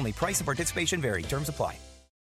 U.S. only. Price and participation vary. Terms apply.